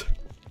survived.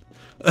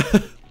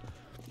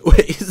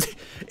 Wait, is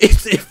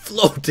it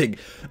floating?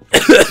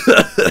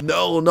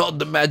 No, not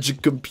the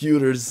magic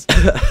computers.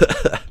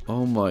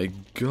 Oh my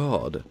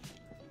god.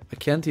 I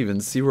can't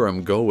even see where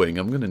I'm going.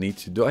 I'm gonna need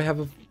to... Do I have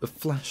a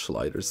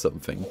flashlight or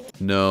something?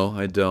 No,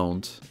 I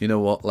don't. You know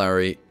what,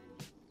 Larry?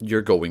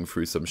 You're going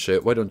through some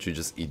shit. Why don't you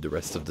just eat the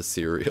rest of the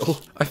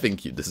cereal? I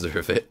think you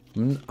deserve it.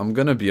 I'm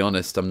gonna be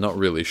honest, I'm not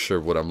really sure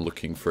what I'm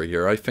looking for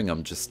here. I think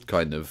I'm just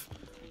kind of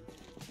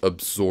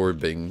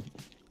absorbing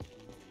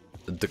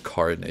the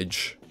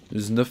carnage.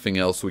 There's nothing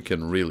else we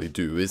can really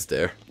do, is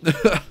there?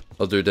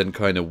 Other than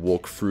kind of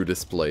walk through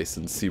this place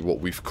and see what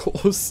we've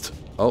caused.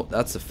 Oh,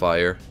 that's a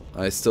fire.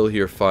 I still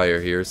hear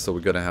fire here, so we're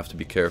gonna have to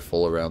be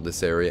careful around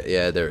this area.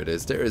 Yeah, there it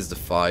is. There is the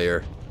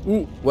fire.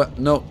 Ooh, what?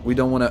 No, we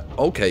don't want to...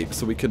 Okay,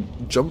 so we can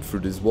jump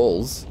through these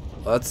walls.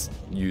 That's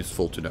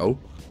useful to know.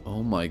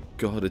 Oh my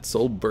god, it's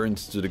all burnt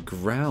to the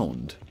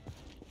ground.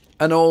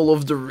 And all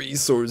of the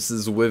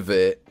resources with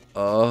it.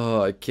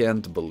 Oh, I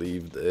can't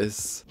believe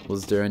this.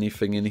 Was there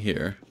anything in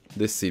here?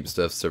 This seems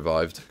to have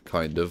survived,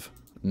 kind of.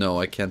 No,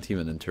 I can't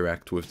even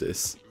interact with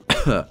this.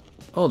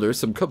 Oh, there's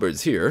some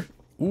cupboards here.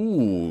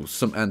 Ooh,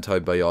 some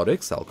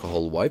antibiotics,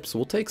 alcohol wipes.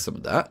 We'll take some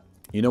of that.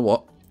 You know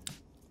what?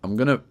 I'm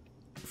gonna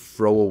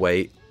throw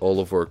away all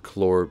of our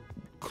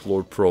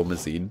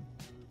chlorpromazine.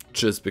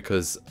 Just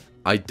because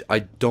I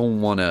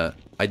don't wanna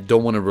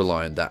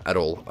rely on that at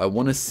all. I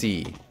wanna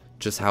see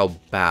just how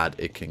bad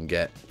it can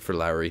get for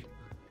Larry.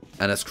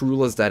 And as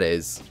cruel as that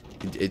is,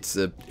 it's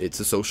a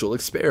social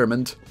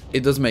experiment.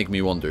 It does make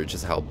me wonder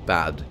just how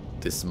bad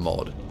this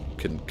mod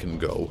can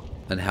go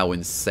and how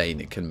insane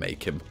it can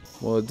make him.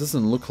 Well, it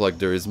doesn't look like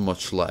there is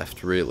much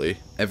left, really.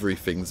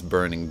 Everything's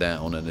burning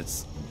down, and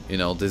it's, you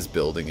know, this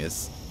building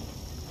is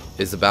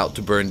about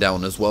to burn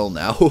down as well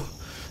now.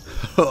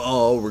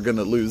 Oh, we're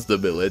gonna lose the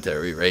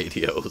military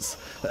radios.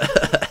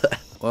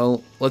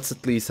 Well, let's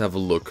at least have a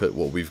look at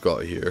what we've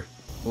got here.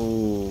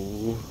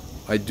 Oh,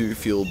 I do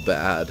feel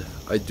bad.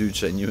 I do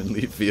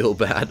genuinely feel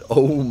bad.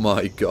 Oh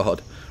my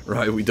god.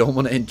 Right, we don't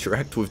want to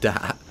interact with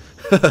that.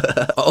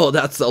 Oh,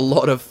 that's a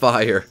lot of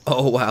fire.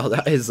 Oh wow,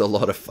 that is a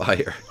lot of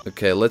fire.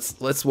 Okay,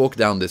 let's walk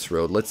down this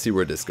road. Let's see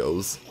where this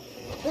goes.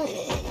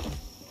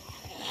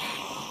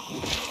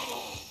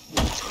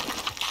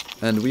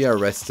 And we are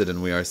rested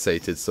and we are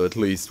sated, so at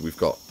least we've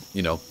got,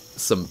 you know,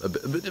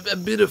 a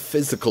bit of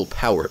physical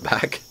power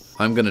back.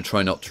 I'm gonna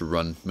try not to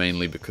run,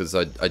 mainly because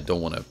I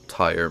don't want to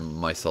tire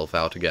myself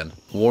out again.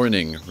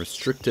 Warning,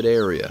 restricted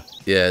area.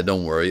 Yeah,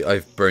 don't worry,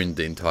 I've burned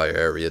the entire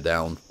area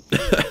down.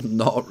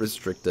 Not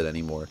restricted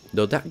anymore.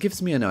 Though that gives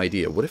me an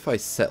idea. What if I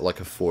set like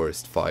a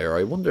forest fire?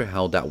 I wonder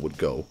how that would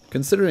go.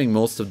 Considering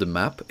most of the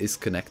map is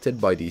connected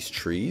by these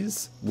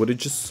trees, would it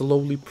just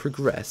slowly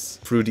progress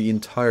through the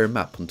entire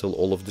map until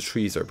all of the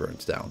trees are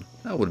burnt down?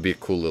 That would be a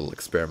cool little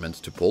experiment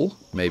to pull.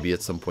 Maybe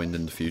at some point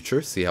in the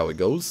future, see how it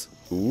goes.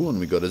 Ooh, and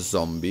we got a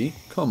zombie.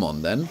 Come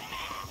on then.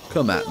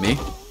 Come at me.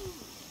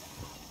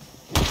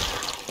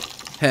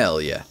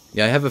 Hell yeah.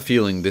 Yeah, I have a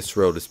feeling this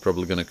road is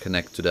probably gonna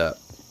connect to that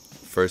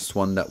first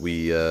one that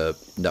we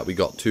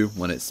got to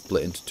when it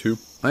split into two.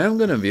 I am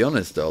gonna be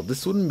honest though,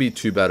 this wouldn't be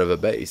too bad of a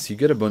base. You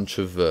get a bunch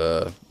of,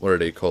 what are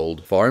they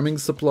called? Farming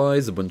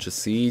supplies, a bunch of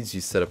seeds,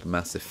 you set up a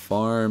massive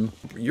farm.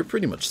 You're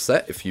pretty much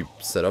set if you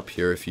set up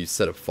here, if you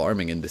set up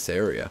farming in this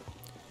area.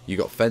 You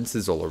got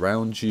fences all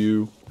around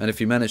you, and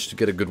if you manage to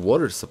get a good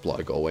water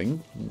supply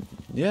going,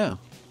 yeah,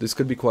 this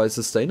could be quite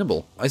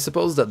sustainable. I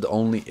suppose that the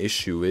only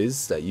issue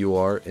is that you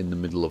are in the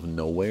middle of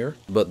nowhere,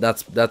 but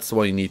that's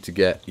why you need to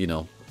get, you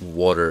know,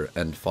 water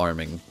and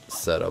farming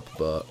set up.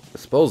 But I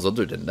suppose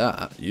other than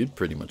that, you'd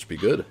pretty much be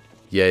good.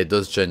 Yeah, it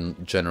does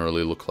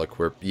generally look like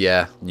we're...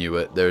 Yeah, knew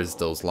it. There's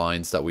those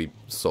lines that we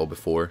saw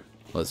before.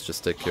 Let's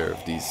just take care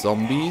of these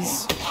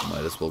zombies.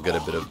 Might as well get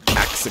a bit of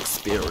axe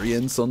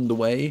experience on the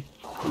way.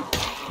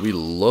 We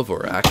love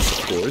our axe,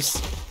 of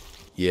course.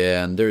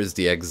 Yeah, and there's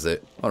the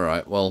exit.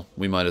 Alright, well,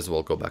 we might as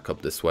well go back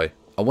up this way.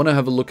 I want to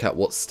have a look at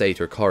what state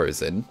our car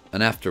is in,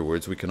 and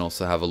afterwards we can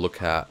also have a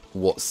look at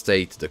what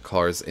state the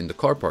cars in the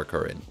car park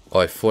are in. Oh,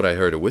 I thought I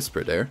heard a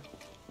whisper there.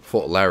 I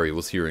thought Larry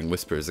was hearing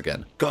whispers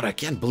again. God, I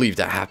can't believe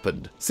that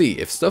happened. See,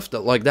 if stuff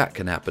like that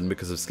can happen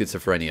because of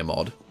Schizophrenia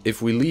mod,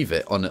 if we leave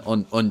it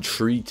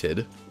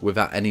untreated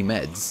without any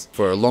meds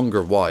for a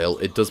longer while,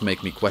 it does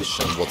make me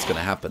question what's going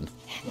to happen.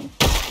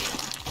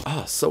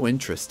 Ah, so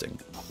interesting.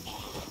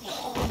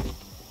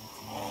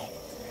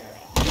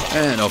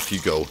 And off you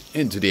go,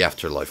 into the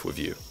afterlife with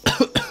you.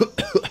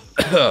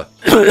 Oh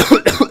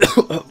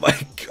my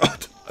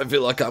god, I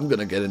feel like I'm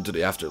gonna get into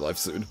the afterlife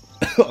soon.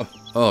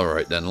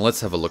 Alright then, let's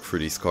have a look through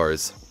these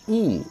cars.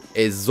 Ooh,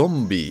 a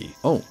zombie.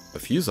 Oh, a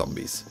few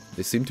zombies.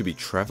 They seem to be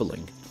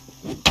traveling.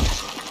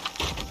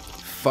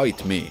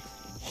 Fight me.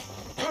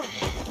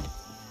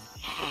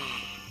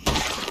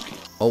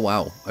 Oh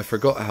wow, I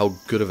forgot how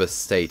good of a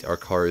state our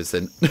car is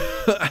in.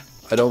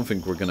 I don't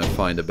think we're gonna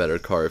find a better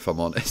car if I'm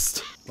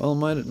honest. Well,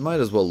 might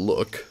as well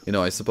look. You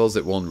know, I suppose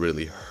it won't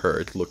really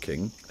hurt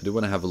looking. I do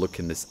want to have a look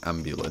in this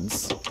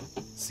ambulance.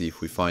 See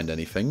if we find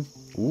anything.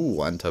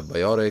 Ooh,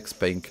 antibiotics,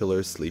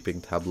 painkillers,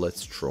 sleeping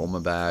tablets, trauma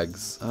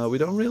bags. We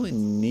don't really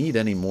need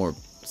any more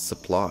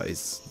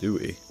supplies, do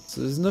we?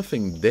 So there's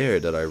nothing there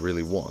that I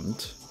really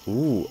want.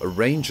 Ooh, a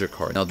ranger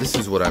car. Now this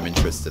is what I'm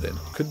interested in.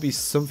 Could be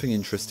something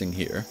interesting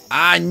here.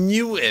 I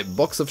knew it!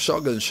 Box of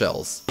shotgun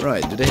shells.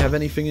 Right, do they have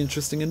anything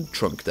interesting in the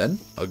trunk then?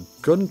 A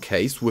gun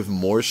case with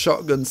more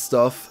shotgun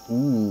stuff.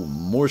 Ooh,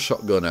 more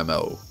shotgun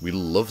ammo. We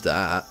love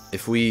that.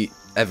 If we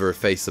ever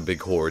face a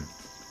big horde,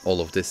 all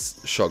of this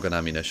shotgun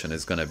ammunition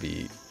is gonna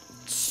be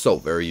so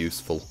very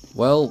useful.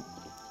 Well,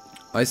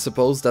 I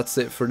suppose that's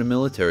it for the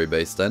military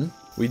base then.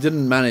 We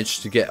didn't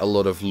manage to get a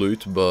lot of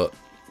loot, but...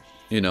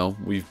 you know,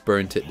 we've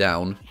burnt it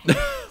down.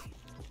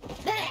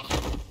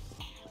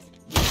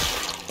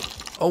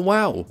 Oh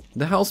wow,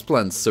 the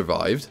houseplants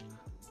survived.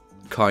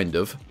 Kind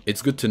of.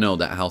 It's good to know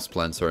that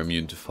houseplants are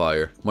immune to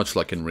fire, much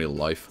like in real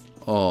life.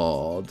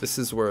 Oh, this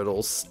is where it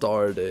all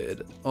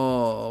started.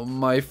 Oh,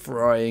 my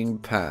frying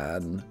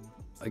pan.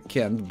 I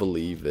can't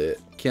believe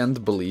it.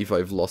 Can't believe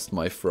I've lost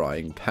my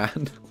frying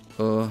pan.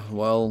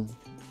 Well,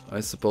 I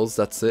suppose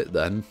that's it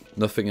then.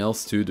 Nothing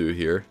else to do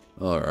here.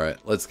 Alright,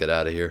 let's get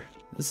out of here.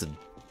 This is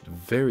a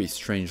very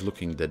strange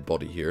looking dead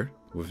body here,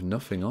 with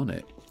nothing on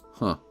it.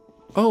 Huh.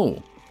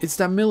 Oh, it's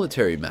that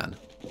military man.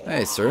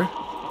 Hey, sir.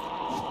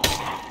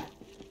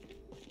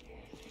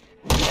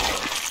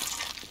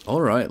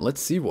 Alright,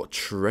 let's see what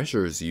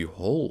treasures you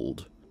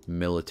hold.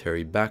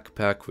 Military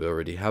backpack, we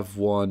already have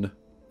one.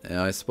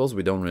 I suppose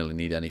we don't really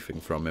need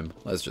anything from him.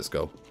 Let's just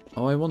go.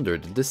 Oh, I wonder,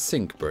 did this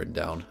sink burn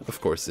down?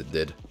 Of course it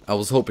did. I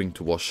was hoping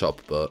to wash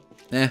up, but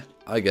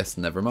I guess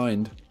never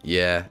mind.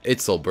 Yeah,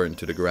 it's all burned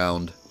to the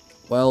ground.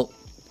 Well,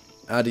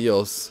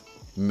 adios,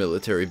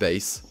 military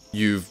base.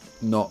 You've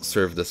not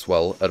served us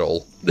well at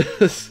all.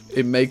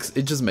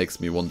 It just makes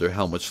me wonder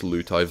how much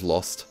loot I've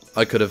lost.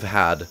 I could have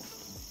had...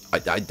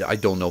 I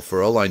don't know,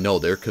 for all I know,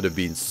 there could have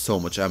been so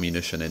much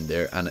ammunition in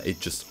there, and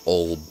it just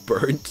all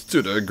burnt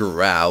to the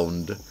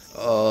ground.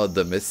 Oh,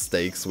 the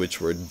mistakes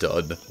which were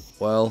done.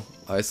 Well,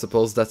 I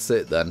suppose that's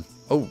it then.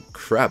 Oh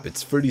crap,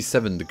 it's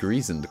 37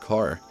 degrees in the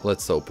car.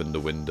 Let's open the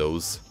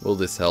windows. Will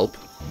this help?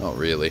 Not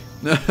really.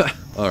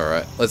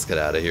 Alright, let's get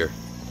out of here.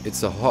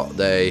 It's a hot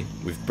day.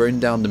 We've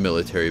burned down the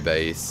military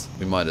base.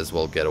 We might as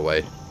well get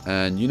away.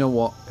 And you know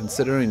what?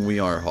 Considering we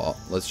are hot,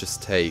 let's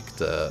just take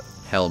the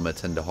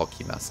helmet and the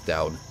hockey mask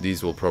down.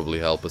 These will probably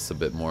help us a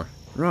bit more.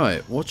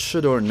 Right, what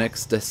should our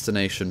next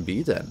destination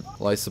be then?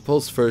 Well, I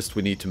suppose first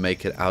we need to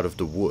make it out of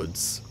the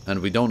woods.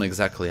 And we don't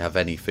exactly have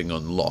anything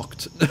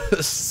unlocked.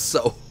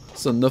 So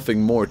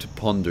nothing more to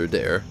ponder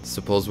there.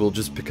 Suppose we'll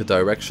just pick a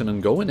direction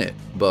and go in it.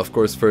 But of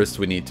course first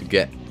we need to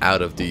get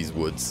out of these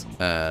woods.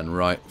 And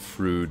right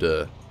through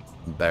the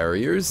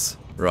barriers.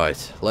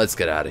 Right, let's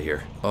get out of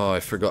here. Oh, I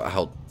forgot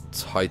how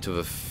tight of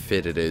a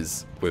fit it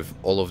is with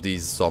all of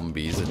these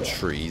zombies and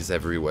trees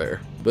everywhere.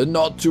 But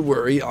not to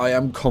worry, I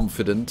am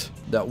confident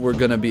that we're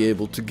gonna be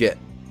able to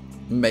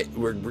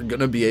we're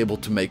gonna be able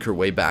to make our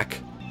way back.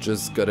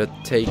 Just gotta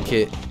take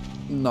it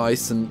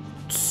nice and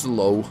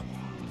slow.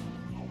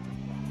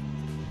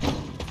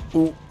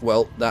 Ooh,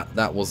 well,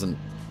 that wasn't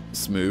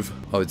smooth.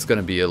 Oh, it's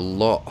gonna be a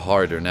lot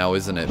harder now,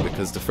 isn't it?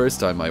 Because the first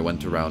time I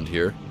went around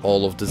here,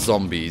 all of the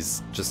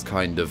zombies just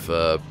kind of,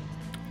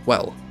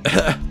 well,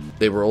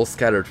 they were all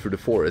scattered through the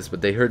forest,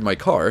 but they heard my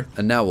car,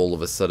 and now all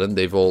of a sudden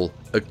they've all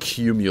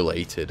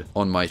accumulated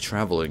on my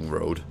traveling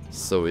road.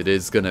 So it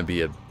is gonna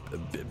be a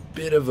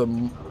bit of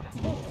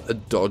a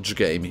dodge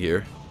game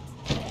here.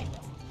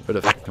 Where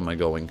the fuck am I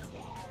going?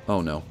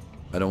 Oh no,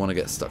 I don't want to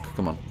get stuck.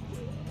 Come on.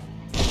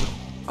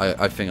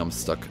 I think I'm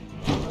stuck.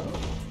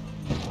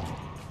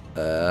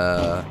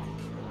 Oh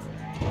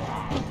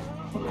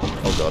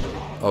god.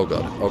 Oh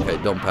god. Okay,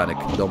 don't panic.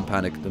 Don't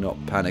panic. Do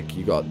not panic.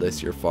 You got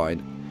this. You're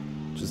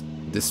fine. Just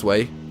this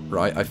way.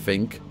 Right, I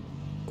think.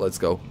 Let's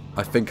go.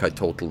 I think I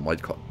totaled my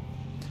car.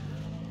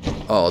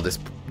 Oh, this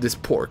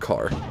poor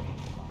car.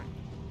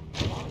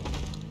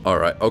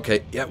 Alright,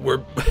 okay. Yeah,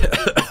 we're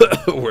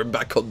we're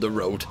back on the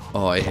road.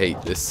 Oh, I hate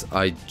this.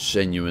 I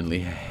genuinely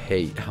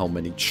hate how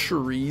many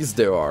trees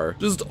there are.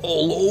 Just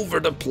all over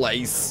the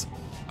place.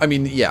 I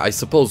mean, yeah, I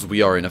suppose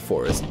we are in a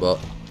forest, but,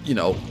 you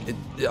know,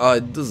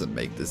 it doesn't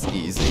make this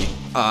easy.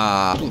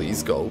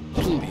 Please go.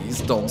 Please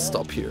don't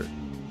stop here.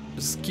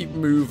 Just keep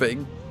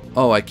moving.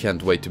 Oh, I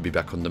can't wait to be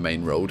back on the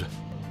main road.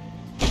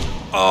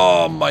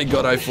 Oh my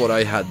god, I thought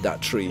I had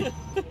that tree.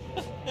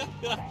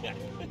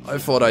 I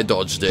thought I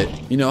dodged it.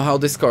 You know how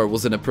this car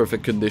was in a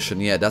perfect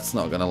condition? Yeah, that's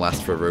not gonna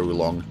last for very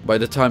long. By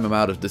the time I'm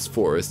out of this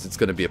forest, it's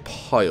gonna be a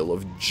pile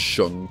of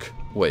junk.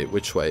 Wait,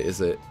 which way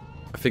is it?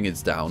 I think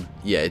it's down.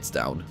 Yeah, it's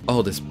down.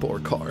 Oh, this poor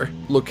car.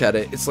 Look at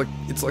it. It's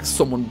like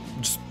someone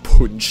just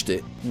punched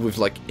it with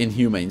like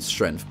inhumane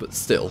strength, but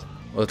still.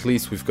 Well, at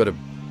least we've got a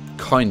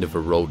kind of a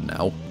road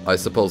now. I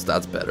suppose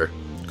that's better,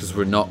 because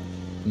we're not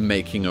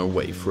making our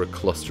way through a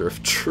cluster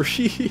of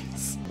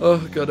trees. Oh,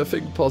 gotta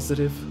think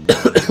positive.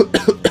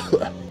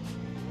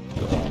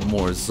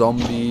 More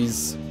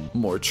zombies,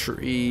 more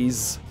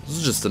trees. This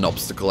is just an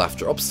obstacle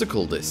after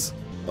obstacle, this.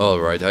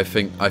 Alright, I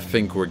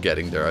think we're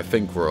getting there. I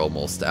think we're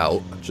almost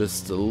out.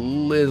 Just a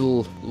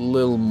little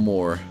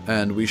more,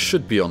 and we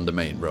should be on the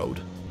main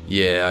road.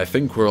 Yeah, I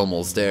think we're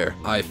almost there.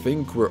 I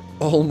think we're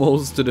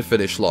almost to the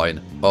finish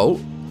line. Oh,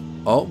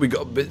 we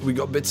got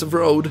bits of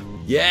road.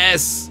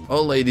 Yes!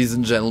 Oh, ladies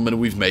and gentlemen,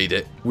 we've made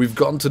it. We've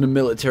gone to the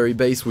military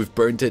base, we've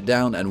burnt it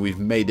down, and we've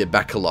made it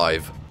back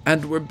alive.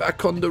 And we're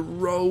back on the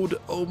road.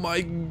 Oh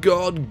my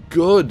god,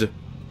 good.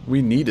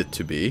 We need it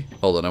to be.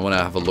 Hold on, I want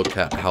to have a look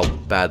at how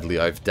badly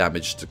I've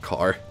damaged the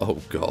car.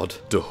 Oh god,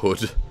 the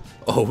hood.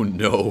 Oh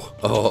no.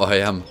 Oh, I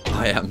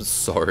am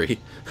sorry.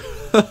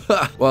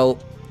 Well,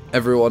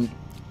 everyone,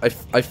 I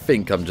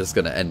think I'm just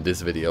gonna end this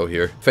video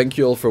here. Thank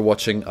you all for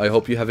watching. I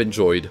hope you have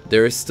enjoyed.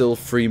 There is still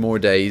 3 more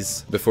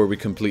days before we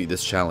complete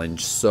this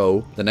challenge,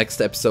 so the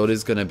next episode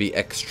is gonna be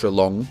extra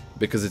long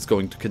because it's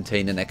going to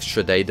contain an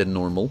extra day than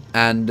normal.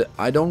 And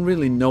I don't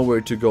really know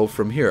where to go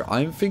from here.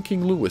 I'm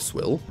thinking Lewis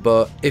will,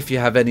 but if you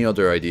have any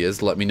other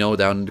ideas, let me know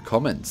down in the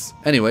comments.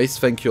 Anyways,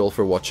 thank you all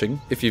for watching.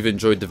 If you've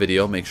enjoyed the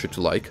video, make sure to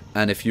like.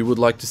 And if you would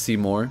like to see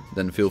more,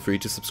 then feel free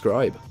to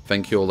subscribe.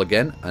 Thank you all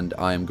again, and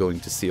I am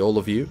going to see all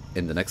of you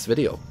in the next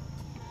video.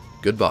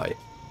 Goodbye.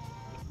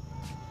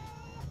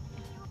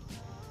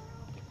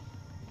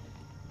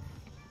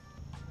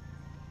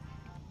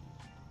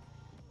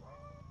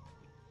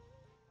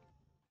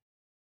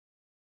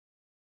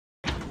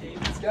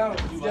 Let's go.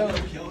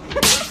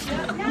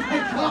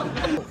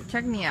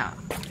 Check me out.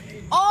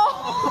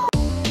 Oh!